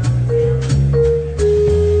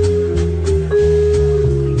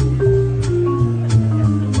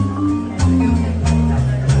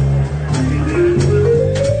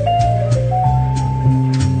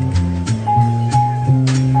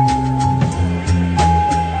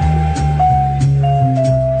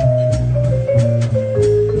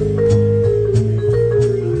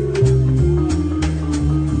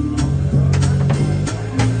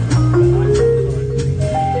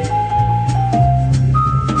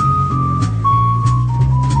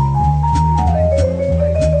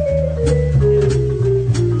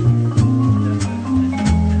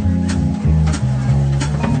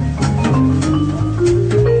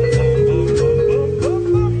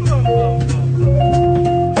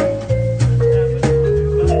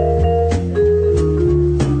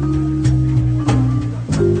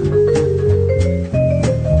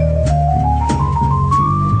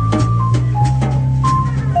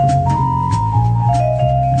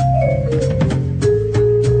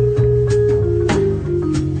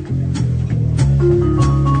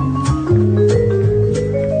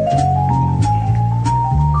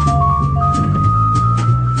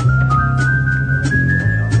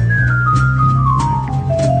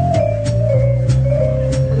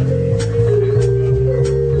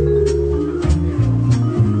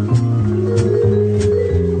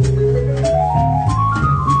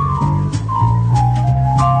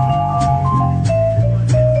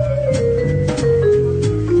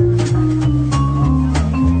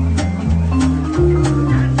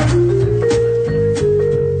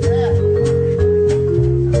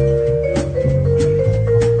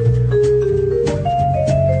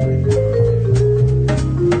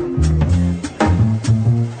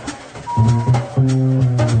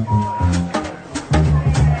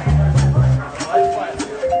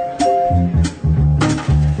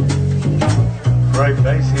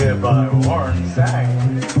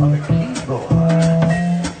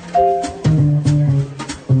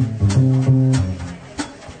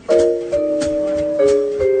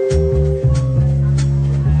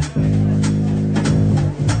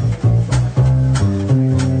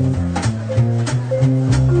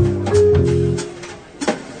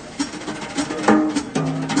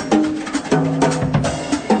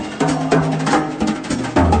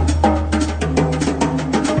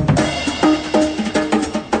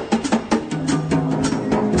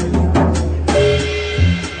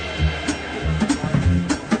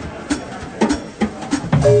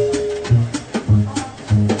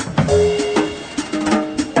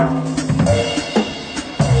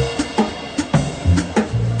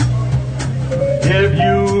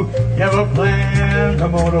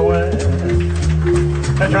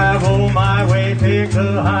 I take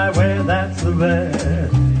the highway, that's the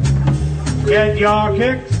best. Get your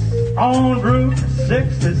kicks on Route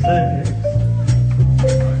 66.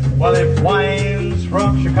 Well, it winds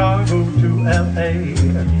from Chicago to L.A.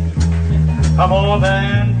 More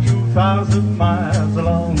than 2,000 miles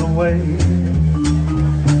along the way.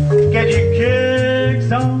 Get your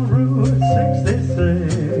kicks on Route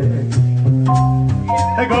 66.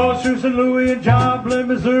 It goes through St. Louis and Joplin,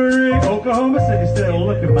 Missouri, Oklahoma City, still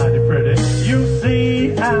looking mighty pretty. You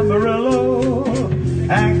see Amarillo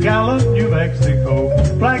and Gallup, New Mexico,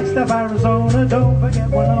 Flagstaff, Arizona, don't forget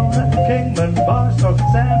Winona, Kingman, Barstow,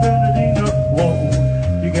 San Bernardino.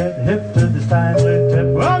 Whoa, you get hip to this timely tip.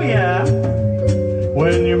 Oh yeah,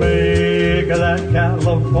 when you make that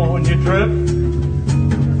California trip,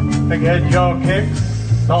 get your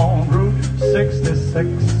kicks on Route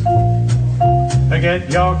 66.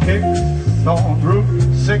 Get your kicks on Route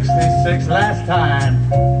 66. Last time,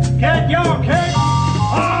 get your kicks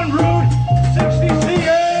on Route 66.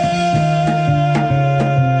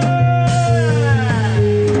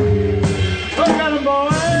 Look at 'em,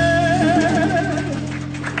 boys.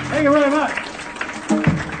 Thank you very much.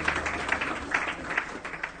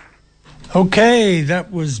 Okay,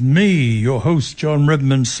 that was me, your host, John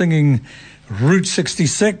Redman, singing Route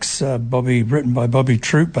 66, written by Bobby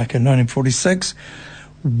Troup back in 1946.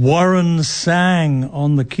 Warren sang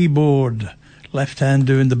on the keyboard, left hand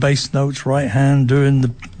doing the bass notes, right hand doing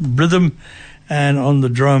the rhythm, and on the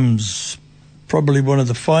drums. Probably one of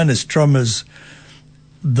the finest drummers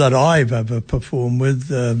that I've ever performed with,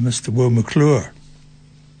 Mr. Will McClure.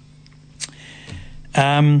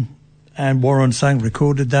 And Warren sang,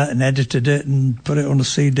 recorded that and edited it and put it on a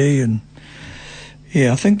CD. And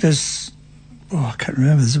yeah, I think there's, I can't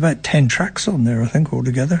remember, there's about 10 tracks on there, I think,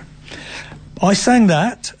 altogether. I sang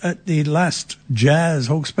that at the last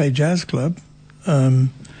Hawke's Bay Jazz Club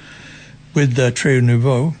with Trio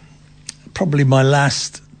Nouveau. Probably my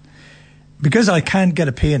last, because I can't get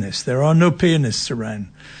a pianist. There are no pianists around.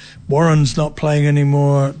 Warren's not playing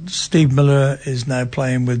anymore. Steve Miller is now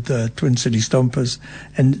playing with Twin City Stompers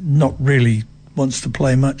and not really wants to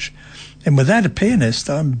play much. And without a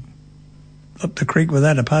pianist, I'm up the creek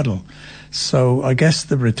without a paddle. So I guess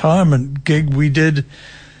the retirement gig we did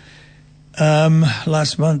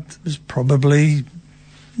last month was probably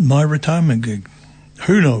my retirement gig.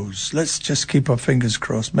 Who knows? Let's just keep our fingers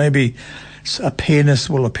crossed. Maybe a pianist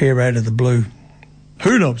will appear out of the blue.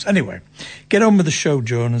 Who knows? Anyway, get on with the show,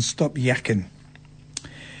 John, and stop yakking.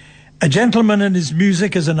 A Gentleman and His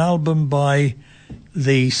Music is an album by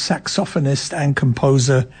the saxophonist and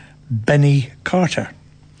composer Benny Carter.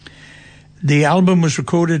 The album was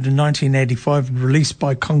recorded in 1985 and released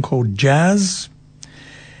by Concord Jazz.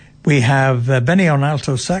 We have Benny on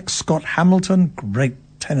alto sax, Scott Hamilton, great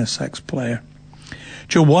tenor sax player,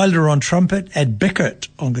 Joe Wilder on trumpet, Ed Bickert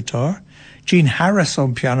on guitar, Gene Harris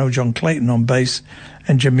on piano, John Clayton on bass,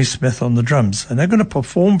 and Jimmy Smith on the drums. And they're going to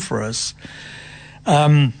perform for us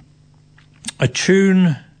a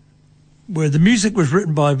tune where the music was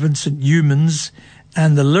written by Vincent Youmans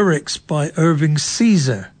and the lyrics by Irving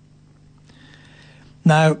Caesar.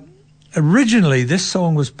 Now, originally this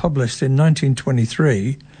song was published in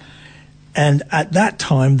 1923, and at that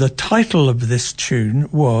time the title of this tune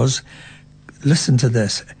was, listen to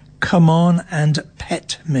this, Come On and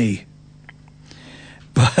Pet Me.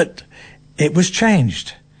 But it was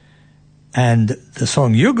changed, and the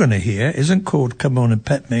song you're going to hear isn't called Come On and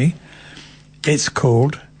Pet Me. It's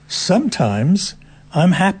called Sometimes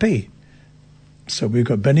I'm Happy. So we've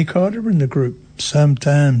got Benny Carter in the group.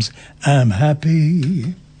 Sometimes I'm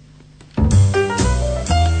happy.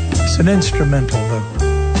 It's an instrumental though.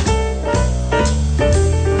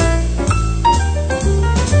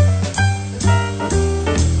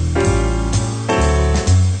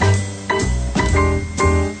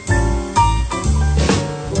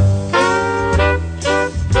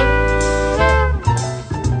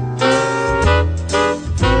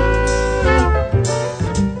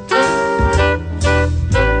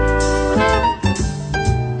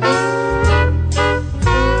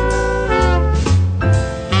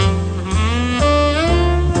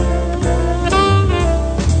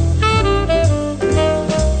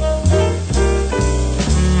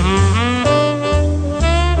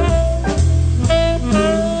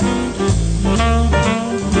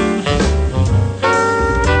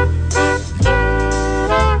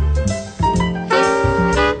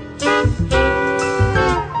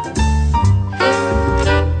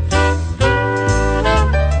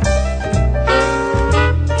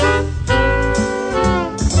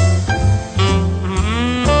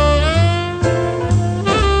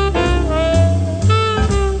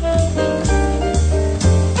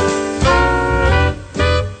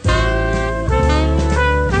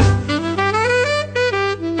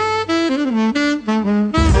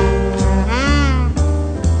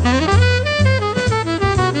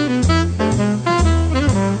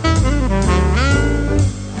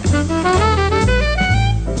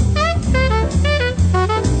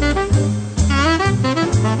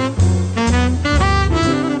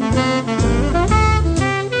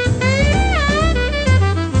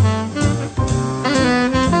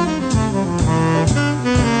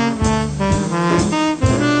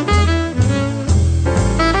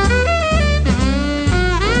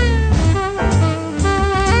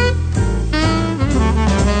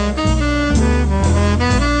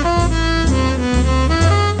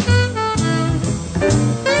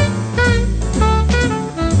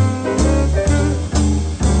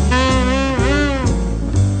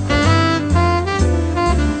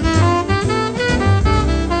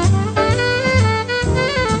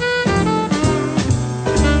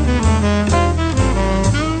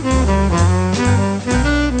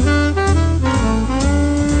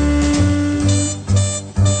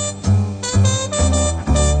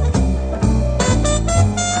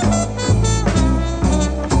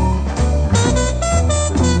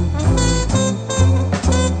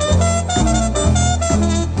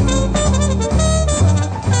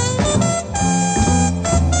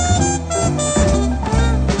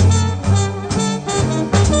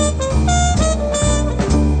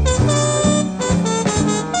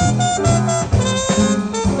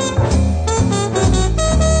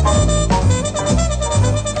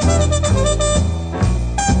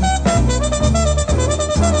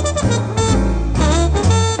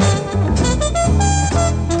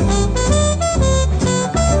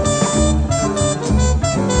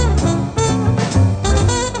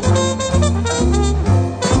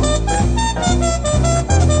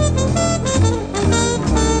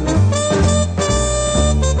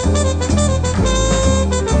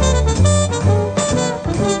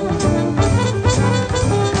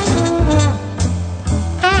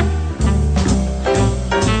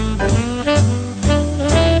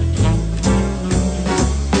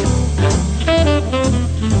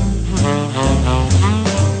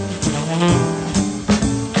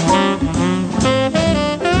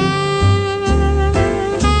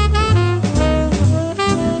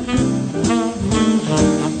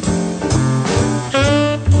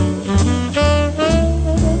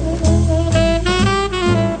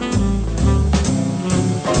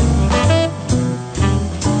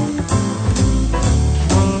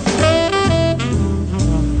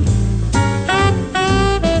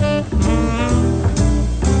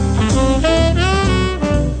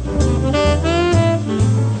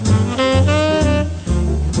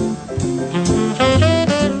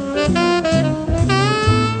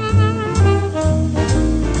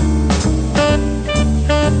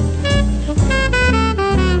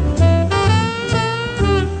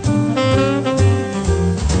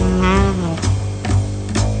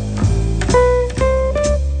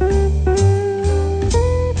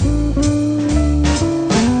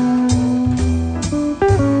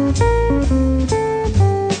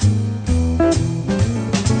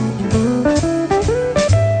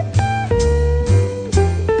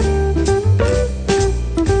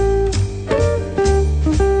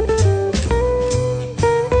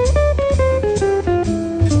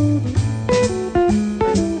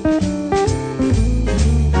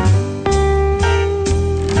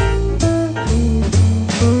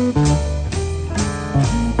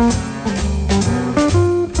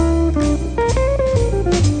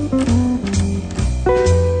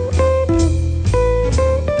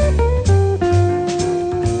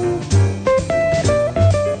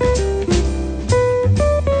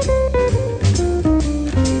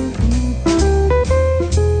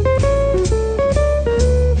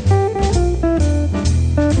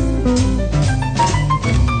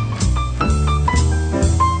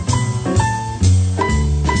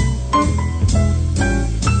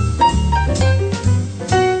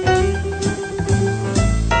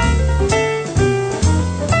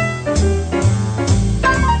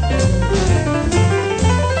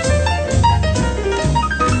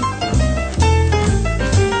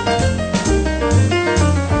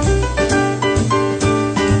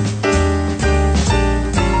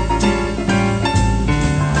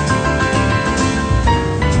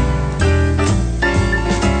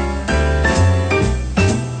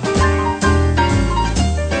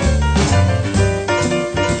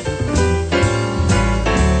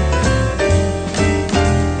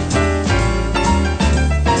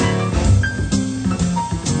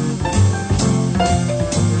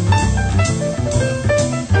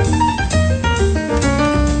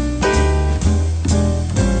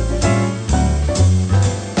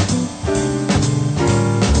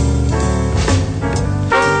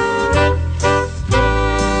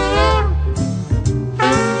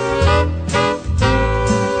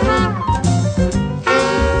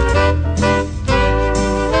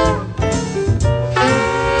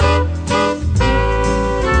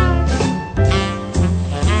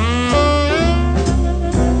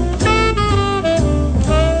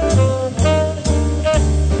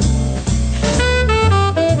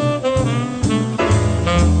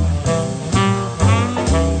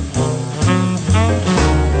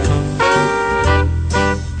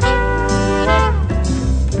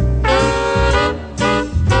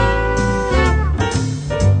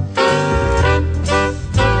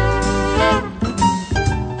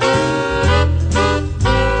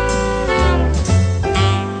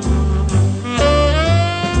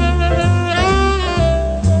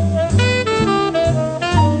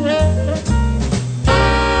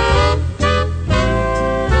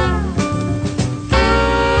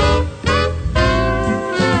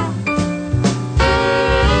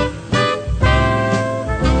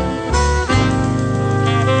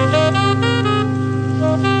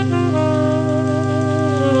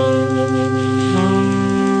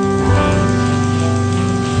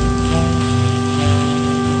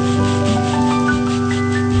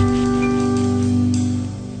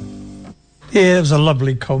 Yeah, it was a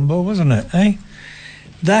lovely combo, wasn't it, eh?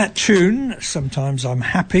 That tune, Sometimes I'm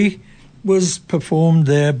Happy, was performed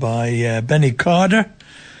there by Benny Carter,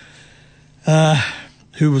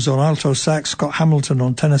 who was on alto sax, Scott Hamilton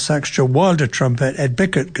on tenor sax, Joe Wilder trumpet, Ed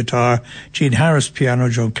Bickett guitar, Gene Harris piano,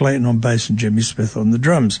 John Clayton on bass, and Jimmy Smith on the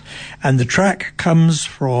drums. And the track comes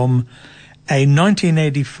from a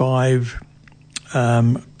 1985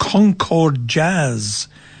 Concord Jazz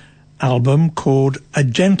album called A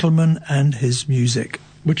Gentleman and His Music,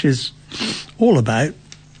 which is all about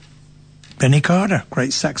Benny Carter, great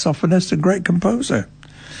saxophonist and great composer.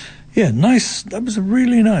 Yeah, nice. That was a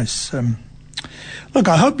really nice. Look,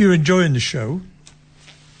 I hope you're enjoying the show.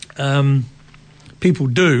 People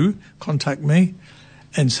do contact me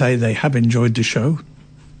and say they have enjoyed the show.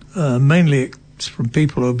 Mainly it's from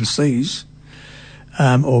people overseas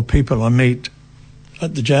or people I meet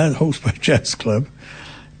at the Hawkesbury Jazz Club.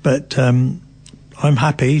 But I'm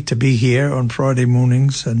happy to be here on Friday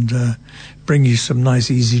mornings and bring you some nice,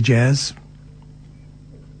 easy jazz.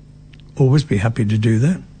 Always be happy to do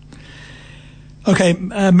that. Okay,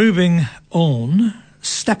 moving on.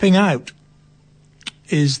 Stepping Out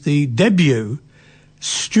is the debut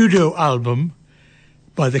studio album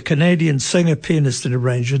by the Canadian singer, pianist and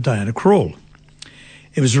arranger Diana Krall.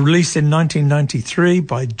 It was released in 1993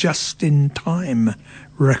 by Just in Time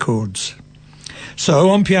Records. So,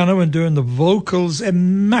 on piano and doing the vocals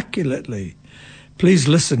immaculately, please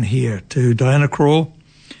listen here to Diana Krall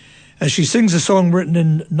as she sings a song written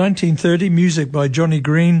in 1930, music by Johnny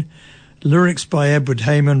Green, lyrics by Edward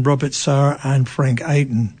Heyman, Robert Sauer, and Frank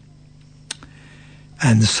Aiton.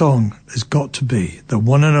 And the song has got to be the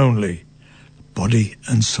one and only Body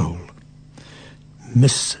and Soul.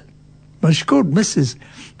 She's called Mrs.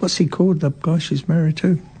 What's he called, that guy she's married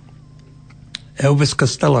to? Elvis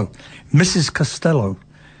Costello. Mrs. Costello,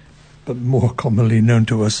 but more commonly known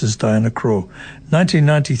to us as Diana Krall.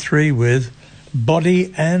 1993 with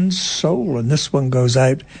Body and Soul. And this one goes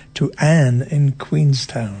out to Anne in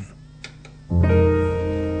Queenstown.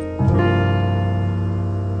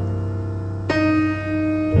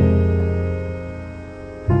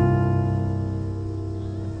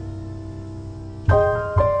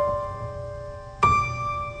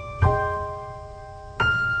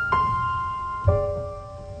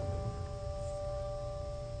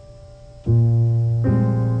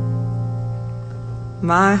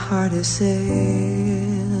 My heart is sad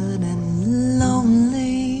and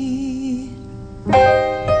lonely.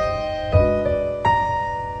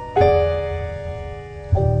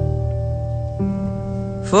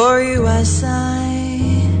 For you I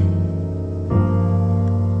sigh,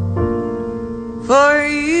 for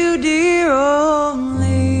you dear only.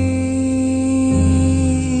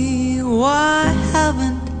 Why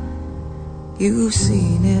haven't you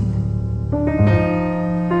seen it?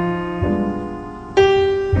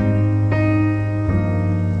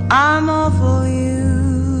 I'm all for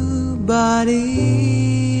you,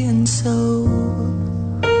 body and soul.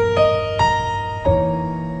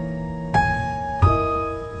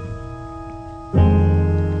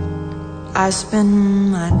 I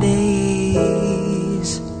spend my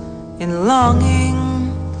days in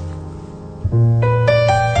longing,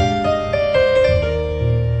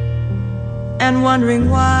 and wondering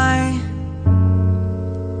why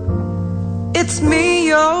it's me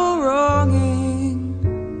you're wronging.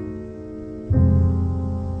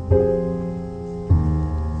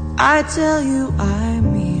 I tell you I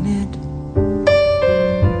mean it.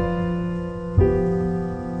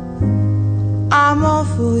 I'm all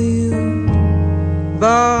for you,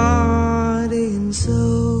 body and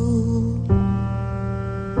soul.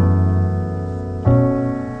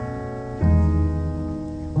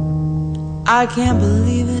 I can't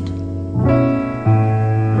believe it.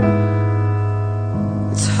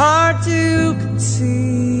 It's hard to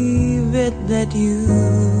conceive it that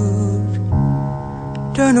you'd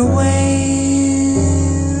turn away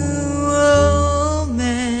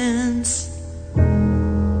romance.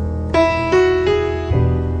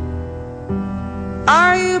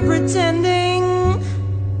 Are you pretending?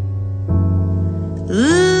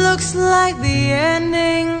 Looks like the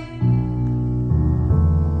ending.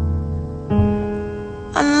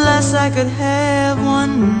 Unless I could have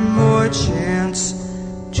one more chance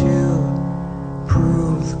to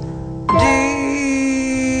prove,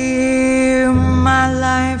 dear, my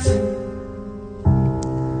life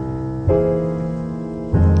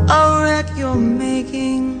a wreck you're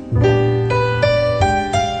making.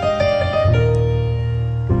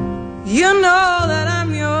 You know that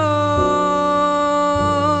I'm yours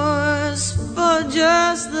for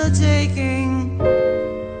just the taking.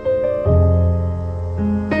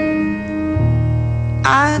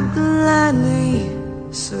 I'd gladly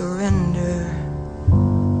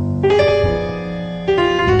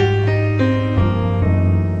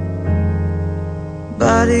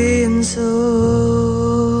and soul.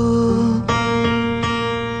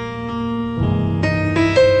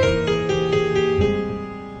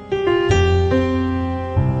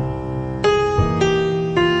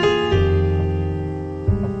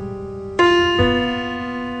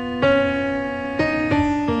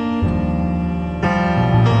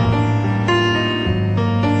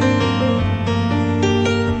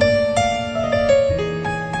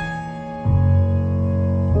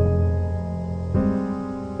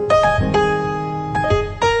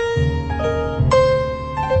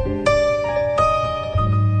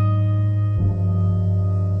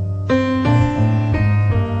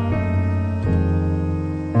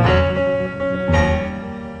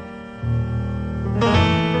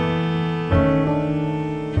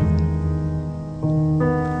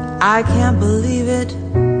 I can't believe it.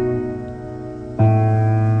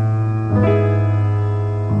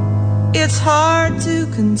 It's hard to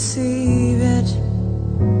conceive it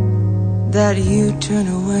that you turn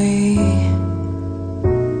away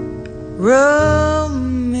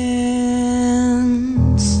romance.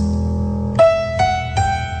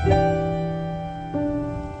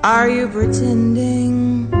 Are you pretending?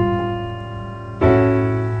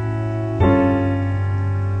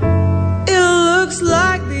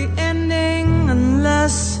 Like the ending,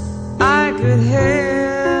 unless I could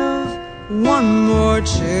have one more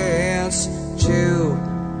chance to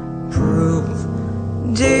prove,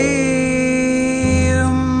 dear,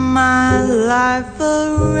 my life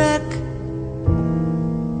a wreck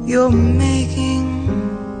you're making.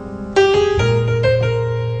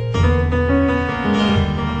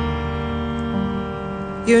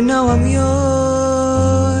 You know I'm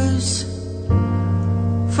yours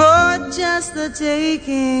for just the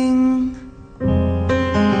taking.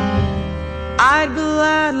 I'd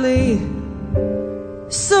gladly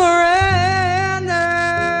surrender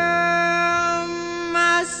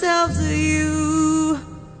myself to you,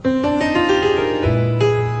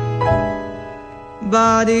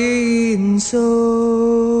 body and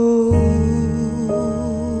soul.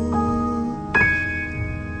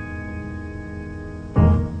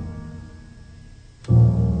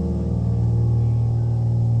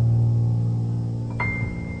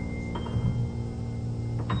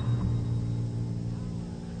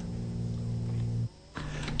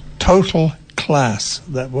 Total class,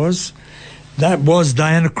 that was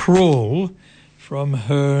Diana Krall from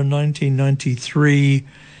her 1993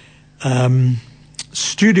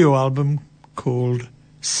 studio album called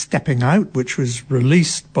Stepping Out, which was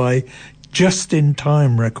released by Just in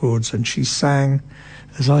Time Records, and she sang,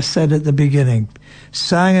 as I said at the beginning,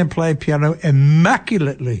 sang and played piano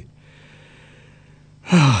immaculately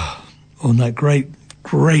on that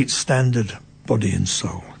great standard, Body and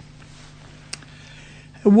Soul.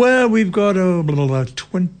 Well, we've got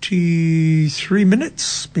 23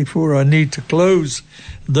 minutes before I need to close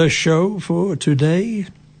the show for today.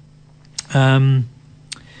 Why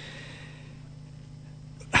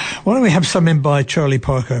don't we have something by Charlie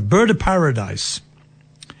Parker? Bird of Paradise.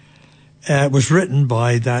 It was written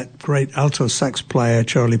by that great alto sax player,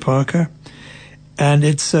 Charlie Parker. And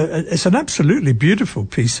it's an absolutely beautiful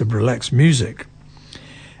piece of relaxed music.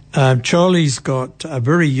 Charlie's got a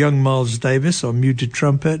very young Miles Davis on muted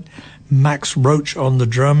trumpet, Max Roach on the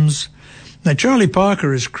drums. Now, Charlie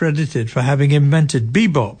Parker is credited for having invented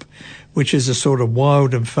bebop, which is a sort of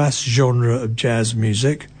wild and fast genre of jazz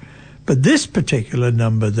music. But this particular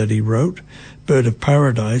number that he wrote, Bird of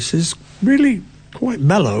Paradise, is really quite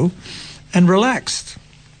mellow and relaxed.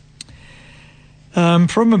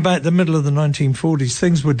 From about the middle of the 1940s,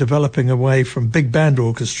 things were developing away from big band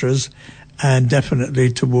orchestras and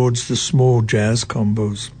definitely towards the small jazz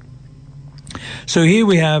combos. So here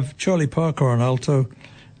we have Charlie Parker on alto,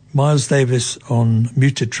 Miles Davis on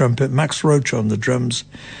muted trumpet, Max Roach on the drums,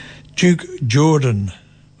 Duke Jordan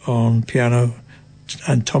on piano,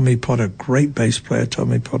 and Tommy Potter, great bass player,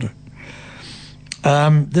 Tommy Potter.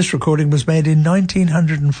 This recording was made in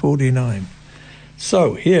 1949.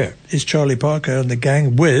 So here is Charlie Parker and the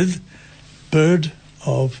gang with Bird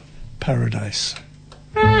of Paradise.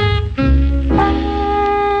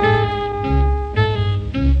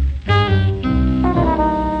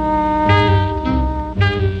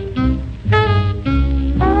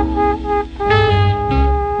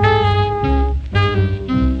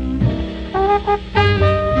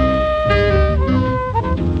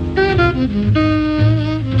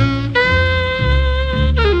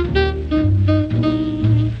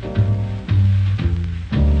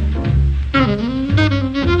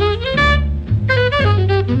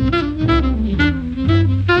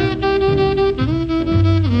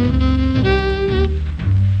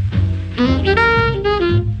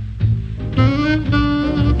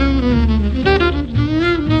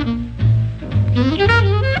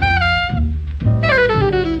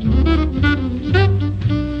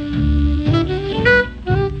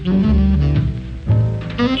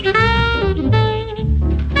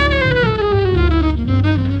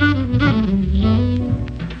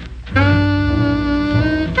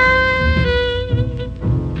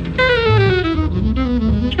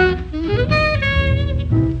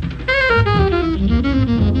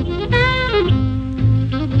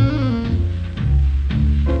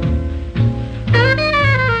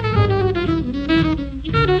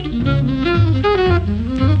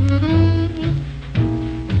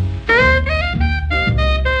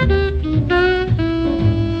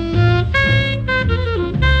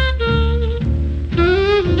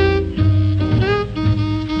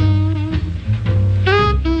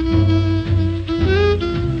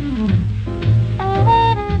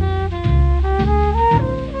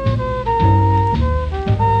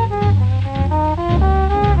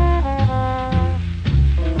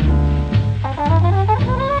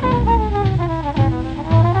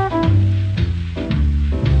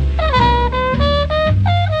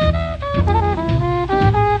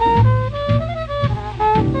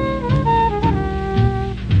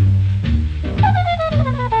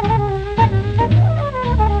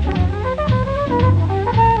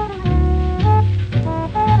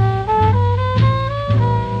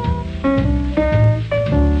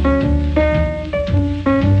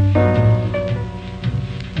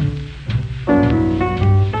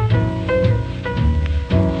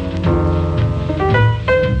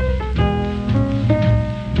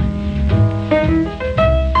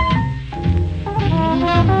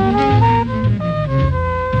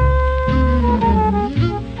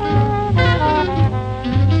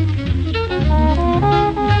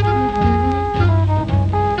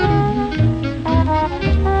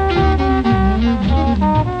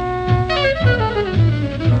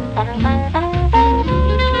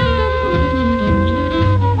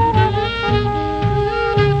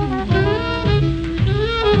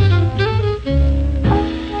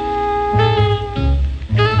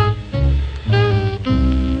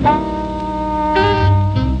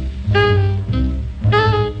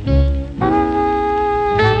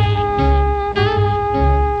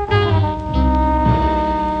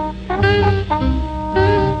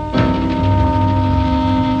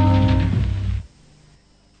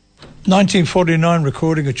 1949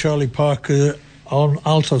 recording of Charlie Parker on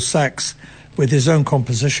alto sax with his own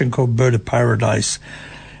composition called Bird of Paradise.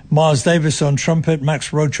 Miles Davis on trumpet,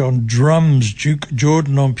 Max Roach on drums, Duke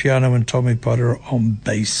Jordan on piano, and Tommy Potter on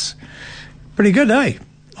bass. Pretty good, eh?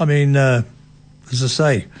 I mean, as I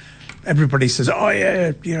say, everybody says, oh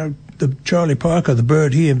yeah, you know, the Charlie Parker, the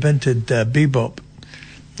Bird, he invented bebop.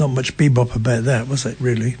 Not much bebop about that, was it,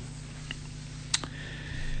 really?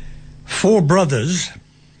 Four Brothers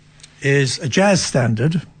is a jazz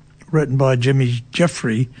standard written by Jimmy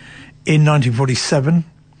Jeffrey in 1947,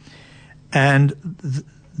 and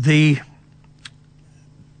the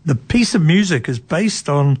piece of music is based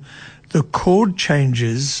on the chord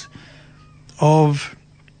changes of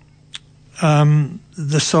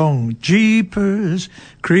the song Jeepers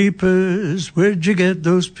Creepers, where'd you get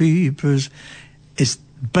those peepers? It's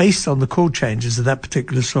based on the chord changes of that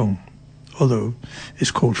particular song, although it's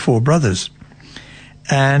called Four Brothers.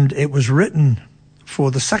 And it was written for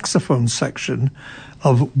the saxophone section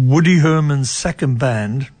of Woody Herman's second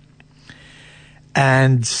band.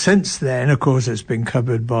 And since then, of course, it's been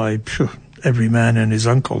covered by every man and his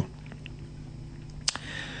uncle.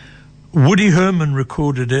 Woody Herman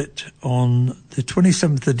recorded it on the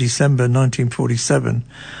 27th of December 1947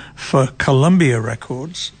 for Columbia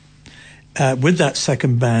Records with that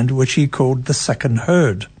second band, which he called the Second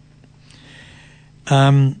Herd.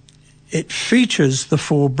 It features the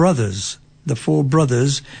four brothers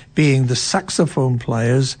being the saxophone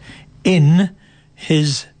players in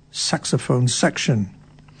his saxophone section.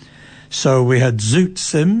 So we had Zoot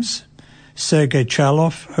Sims, Sergei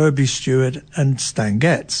Chaloff, Herbie Stewart, and Stan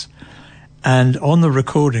Getz. And on the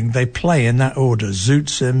recording, they play in that order: Zoot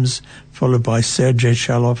Sims, followed by Sergei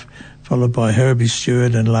Chaloff, followed by Herbie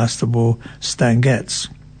Stewart, and last of all, Stan Getz.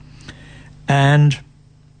 And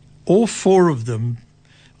all four of them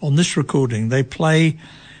on this recording, they play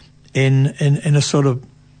in a sort of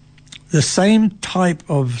the same type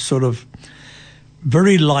of sort of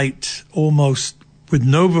very light, almost with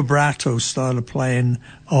no vibrato style of playing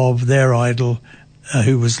of their idol,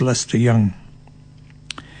 who was Lester Young.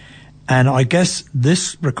 And I guess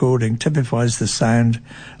this recording typifies the sound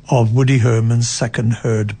of Woody Herman's Second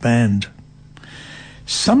Herd band.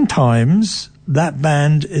 Sometimes that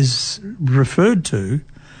band is referred to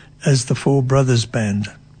as the Four Brothers Band.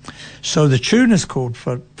 So the tune is called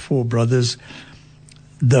Four Brothers.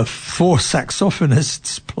 The four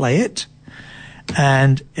saxophonists play it,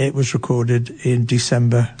 and it was recorded in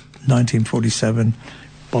December 1947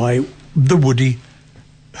 by the Woody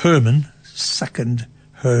Herman Second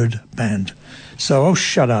Herd Band. So I'll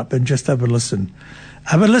shut up and just have a listen.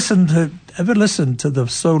 Have a listen to the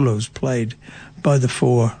solos played by the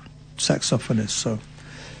four saxophonists. So,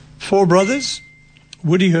 Four Brothers,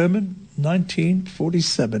 Woody Herman,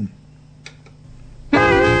 1947. I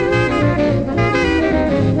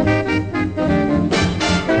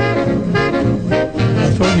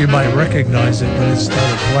thought you might recognize it when it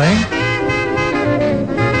started playing.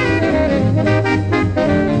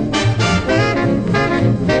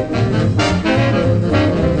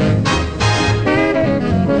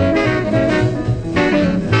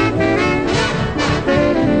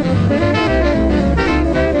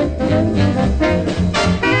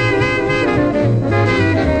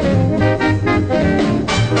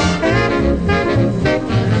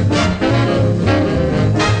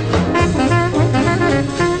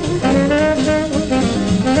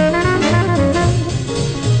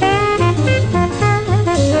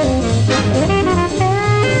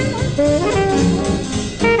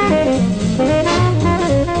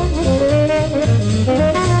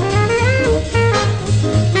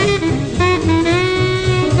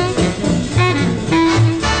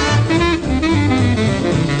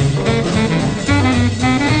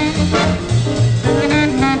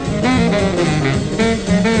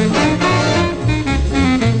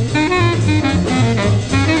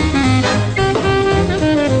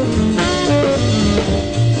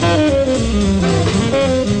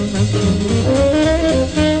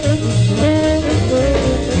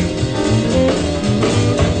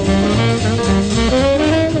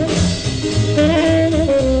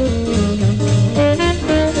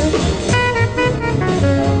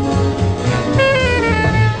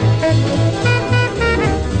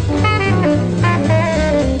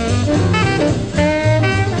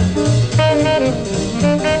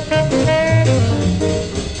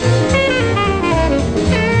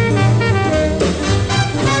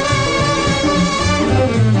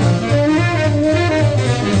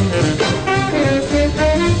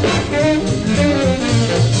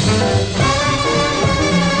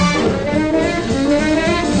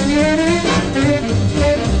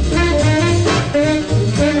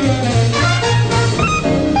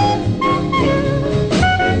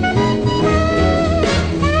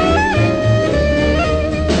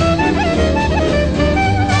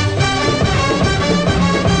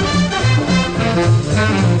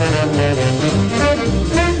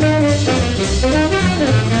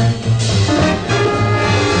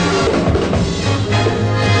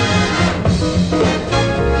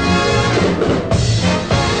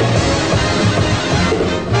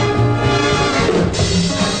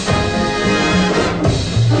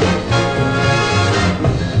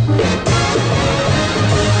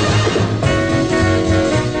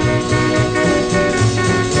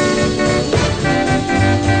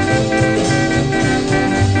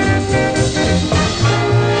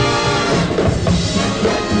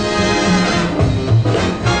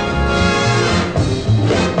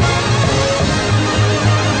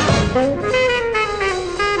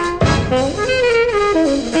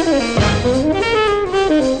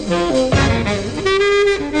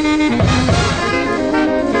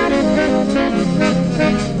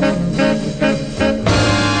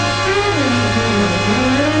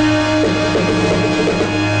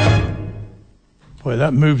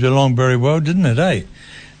 That moved along very well, didn't it, eh?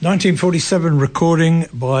 1947 recording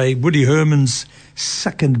by Woody Herman's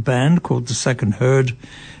second band called the Second Herd.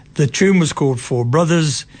 The tune was called Four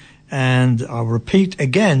Brothers, and I'll repeat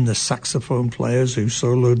again the saxophone players who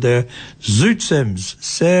soloed there: Zoot Sims,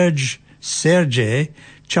 Sergei,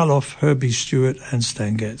 Chaloff, Herbie Stewart, and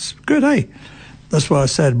Stan Getz. Good, eh? That's what I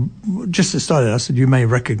said just at the start. I said you may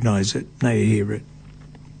recognize it. Now you hear it.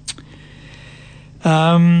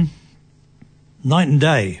 Night and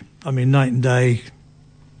Day. Night and Day,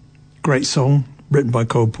 great song, written by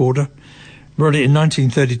Cole Porter. Wrote it in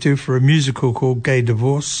 1932 for a musical called Gay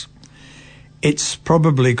Divorce. It's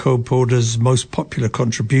probably Cole Porter's most popular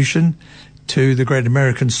contribution to the Great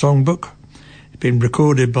American Songbook. It's been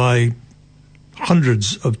recorded by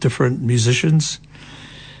hundreds of different musicians.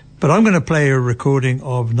 But I'm going to play a recording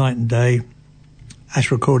of Night and Day as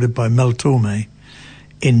recorded by Mel Torme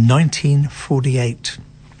in 1948.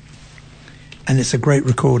 And it's a great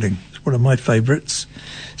recording. It's one of my favourites.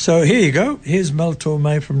 So here you go. Here's Mel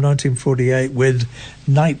Torme from 1948 with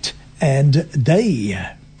Night and Day.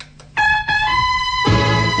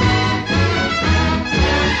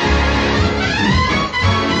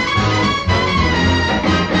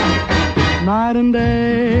 Night and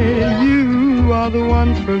day, you are the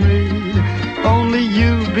one for me. Only only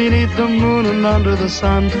you beneath the moon and under the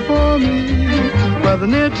sun for me. Whether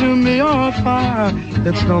near to me or far,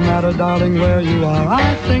 it's no matter, darling, where you are.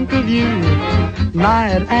 I think of you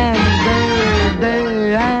night and day,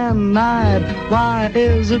 day and night. Why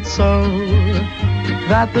is it so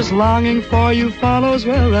that this longing for you follows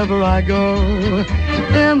wherever I go?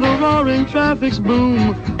 In the roaring traffic's boom,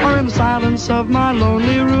 or in the silence of my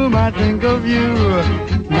lonely room, I think of you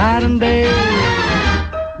night and day,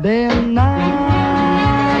 day and night.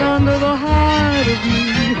 Under the hide of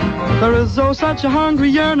you, there is oh such a hungry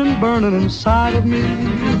yearning burning inside of me,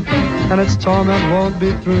 and its torment won't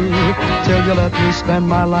be through till you let me spend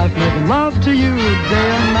my life making love to you day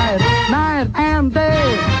and night, night and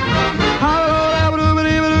day.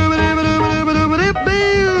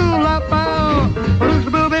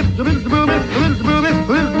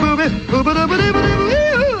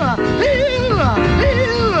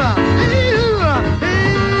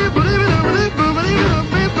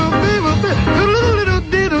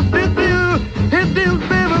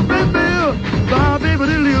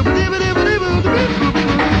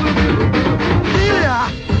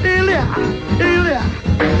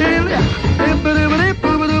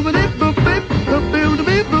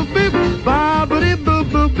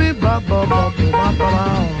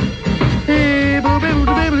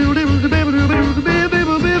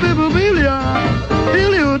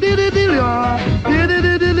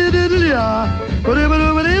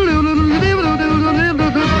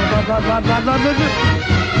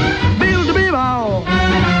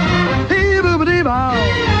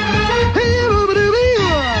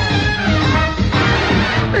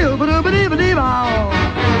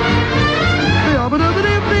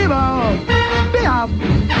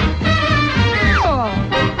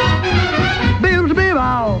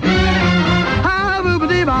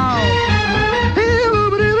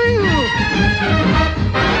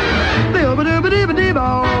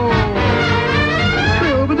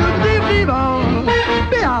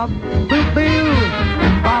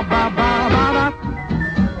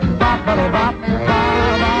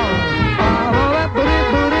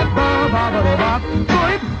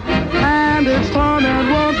 And its torment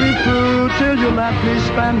won't be through till you let me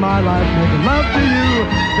spend my life making love to you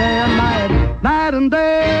day and night, night and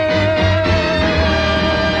day.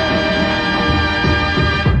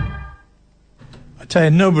 I tell you,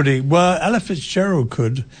 nobody, well, Ella Fitzgerald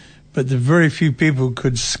could, but the very few people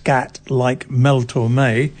could scat like Mel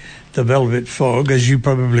Torme, the Velvet Fog, as you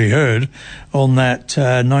probably heard on that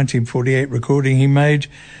 1948 recording he made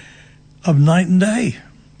of Night and Day,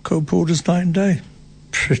 Cole Porter's Night and Day.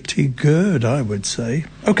 Pretty good, I would say.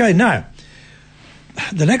 Okay, now,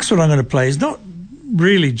 the next one I'm going to play is not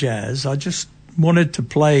really jazz. I just wanted to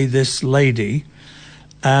play this lady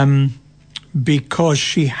because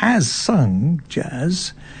she has sung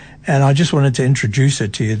jazz, and I just wanted to introduce her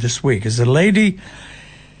to you this week. It's a lady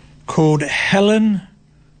called Helen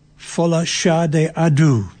Folashade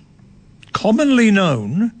Adu, commonly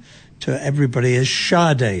known to everybody as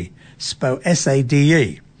Sade, spelled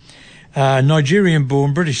S-A-D-E.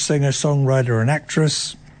 Nigerian-born British singer, songwriter and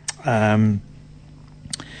actress. One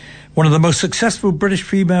of the most successful British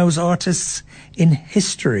female artists in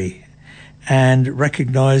history, and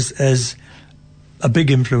recognised as a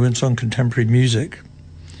big influence on contemporary music.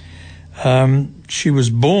 She was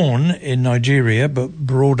born in Nigeria but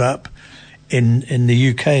brought up in the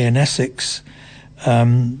UK in Essex.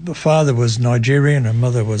 The father was Nigerian, her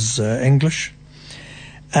mother was English.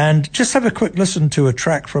 And just have a quick listen to a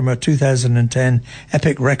track from her 2010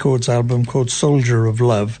 Epic Records album called Soldier of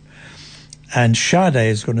Love. And Sade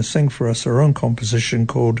is going to sing for us her own composition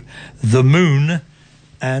called The Moon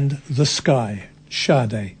and the Sky.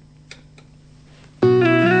 Sade.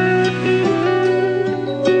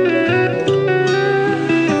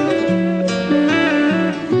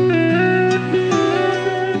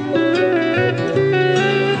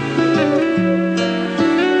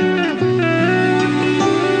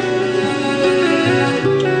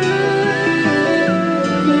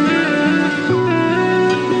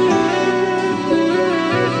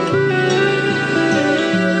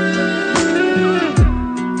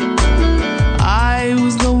 I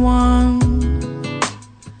was the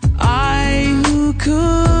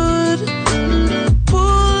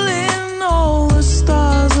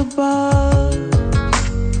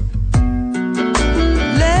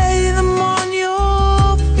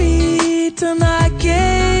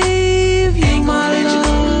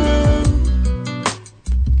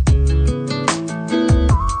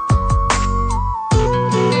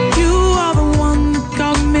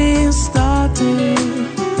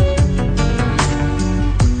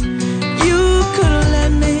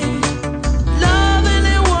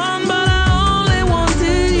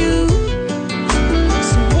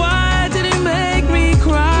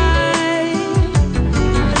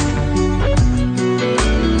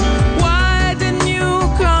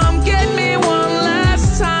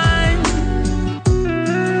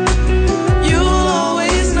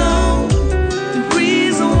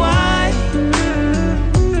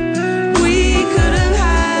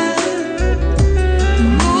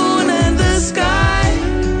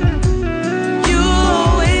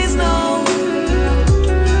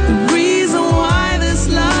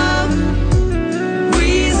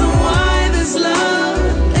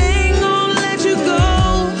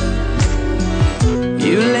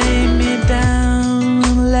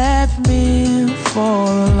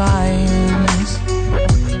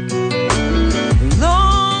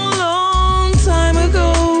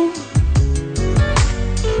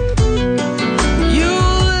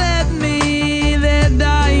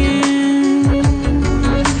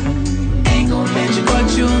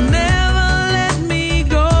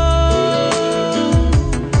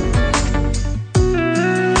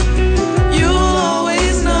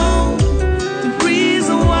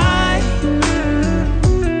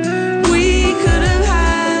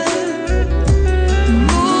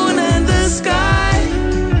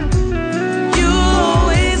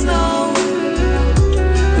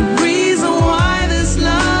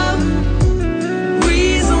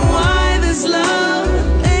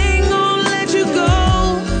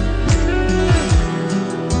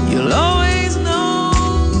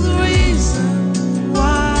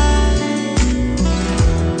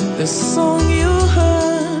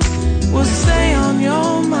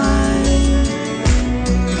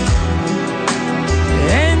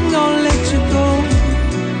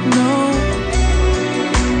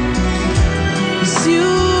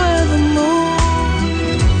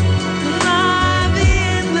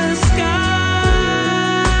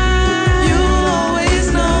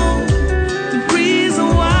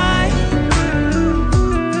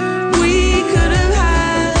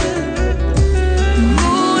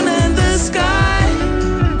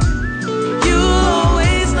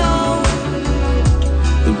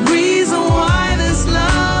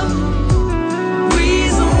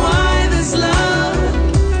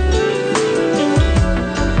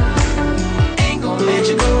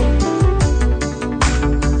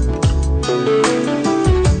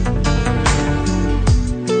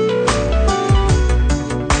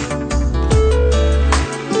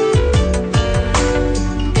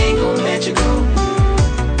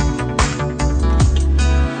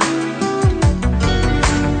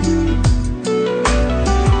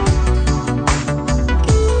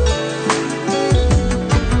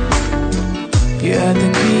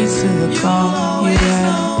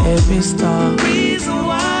every star,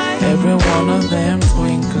 every one of them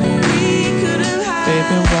twinkling.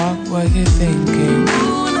 Baby, what were you thinking?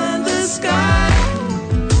 Moon and the sky,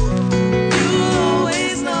 you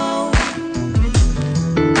always know.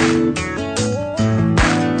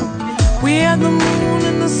 We had the moon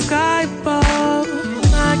and the sky above,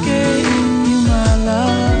 and I gave you my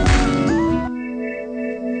love.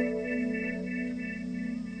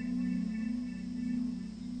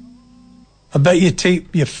 I bet your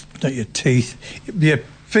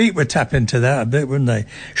feet would tap into that a bit, wouldn't they?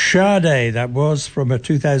 Sade, that was from a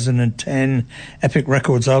 2010 Epic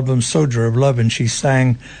Records album, Soldier of Love, and she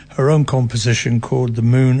sang her own composition called The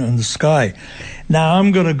Moon and the Sky. Now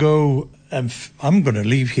I'm going to go, I'm going to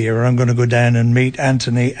leave here, and I'm going to go down and meet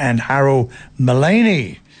Anthony and Harold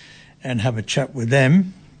Mullaney and have a chat with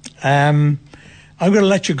them. I'm going to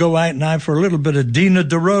let you go out now for a little bit of Dina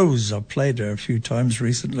DeRose. I've played her a few times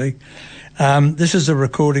recently. This is a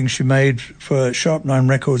recording she made for Sharp 9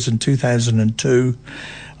 Records in 2002.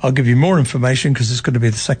 I'll give you more information because it's going to be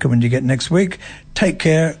the second one you get next week. Take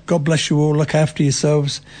care. God bless you all. Look after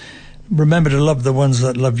yourselves. Remember to love the ones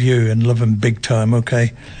that love you and love them big time,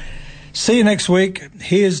 okay? See you next week.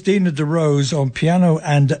 Here's Dina DeRose on piano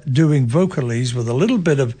and doing vocalies with a little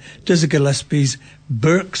bit of Dizzy Gillespie's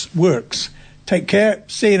Burke's Works. Take care.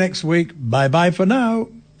 See you next week. Bye-bye for now.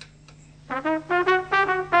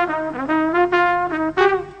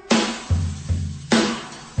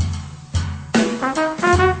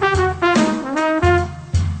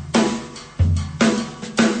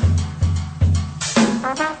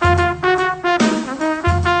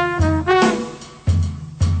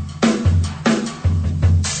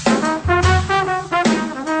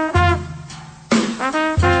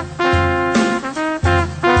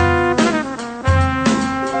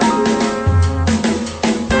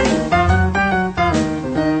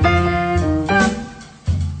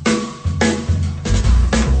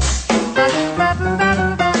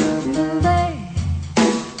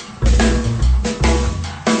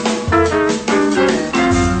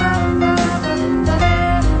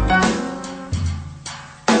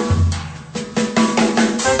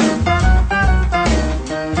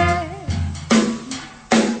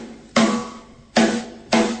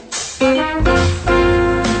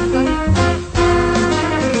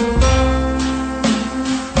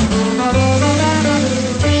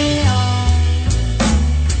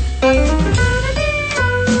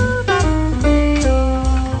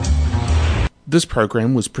 This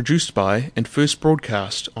program was produced by and first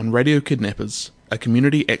broadcast on Radio Kidnappers, a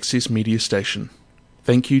community access media station.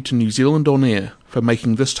 Thank you to New Zealand On Air for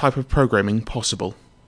making this type of programming possible.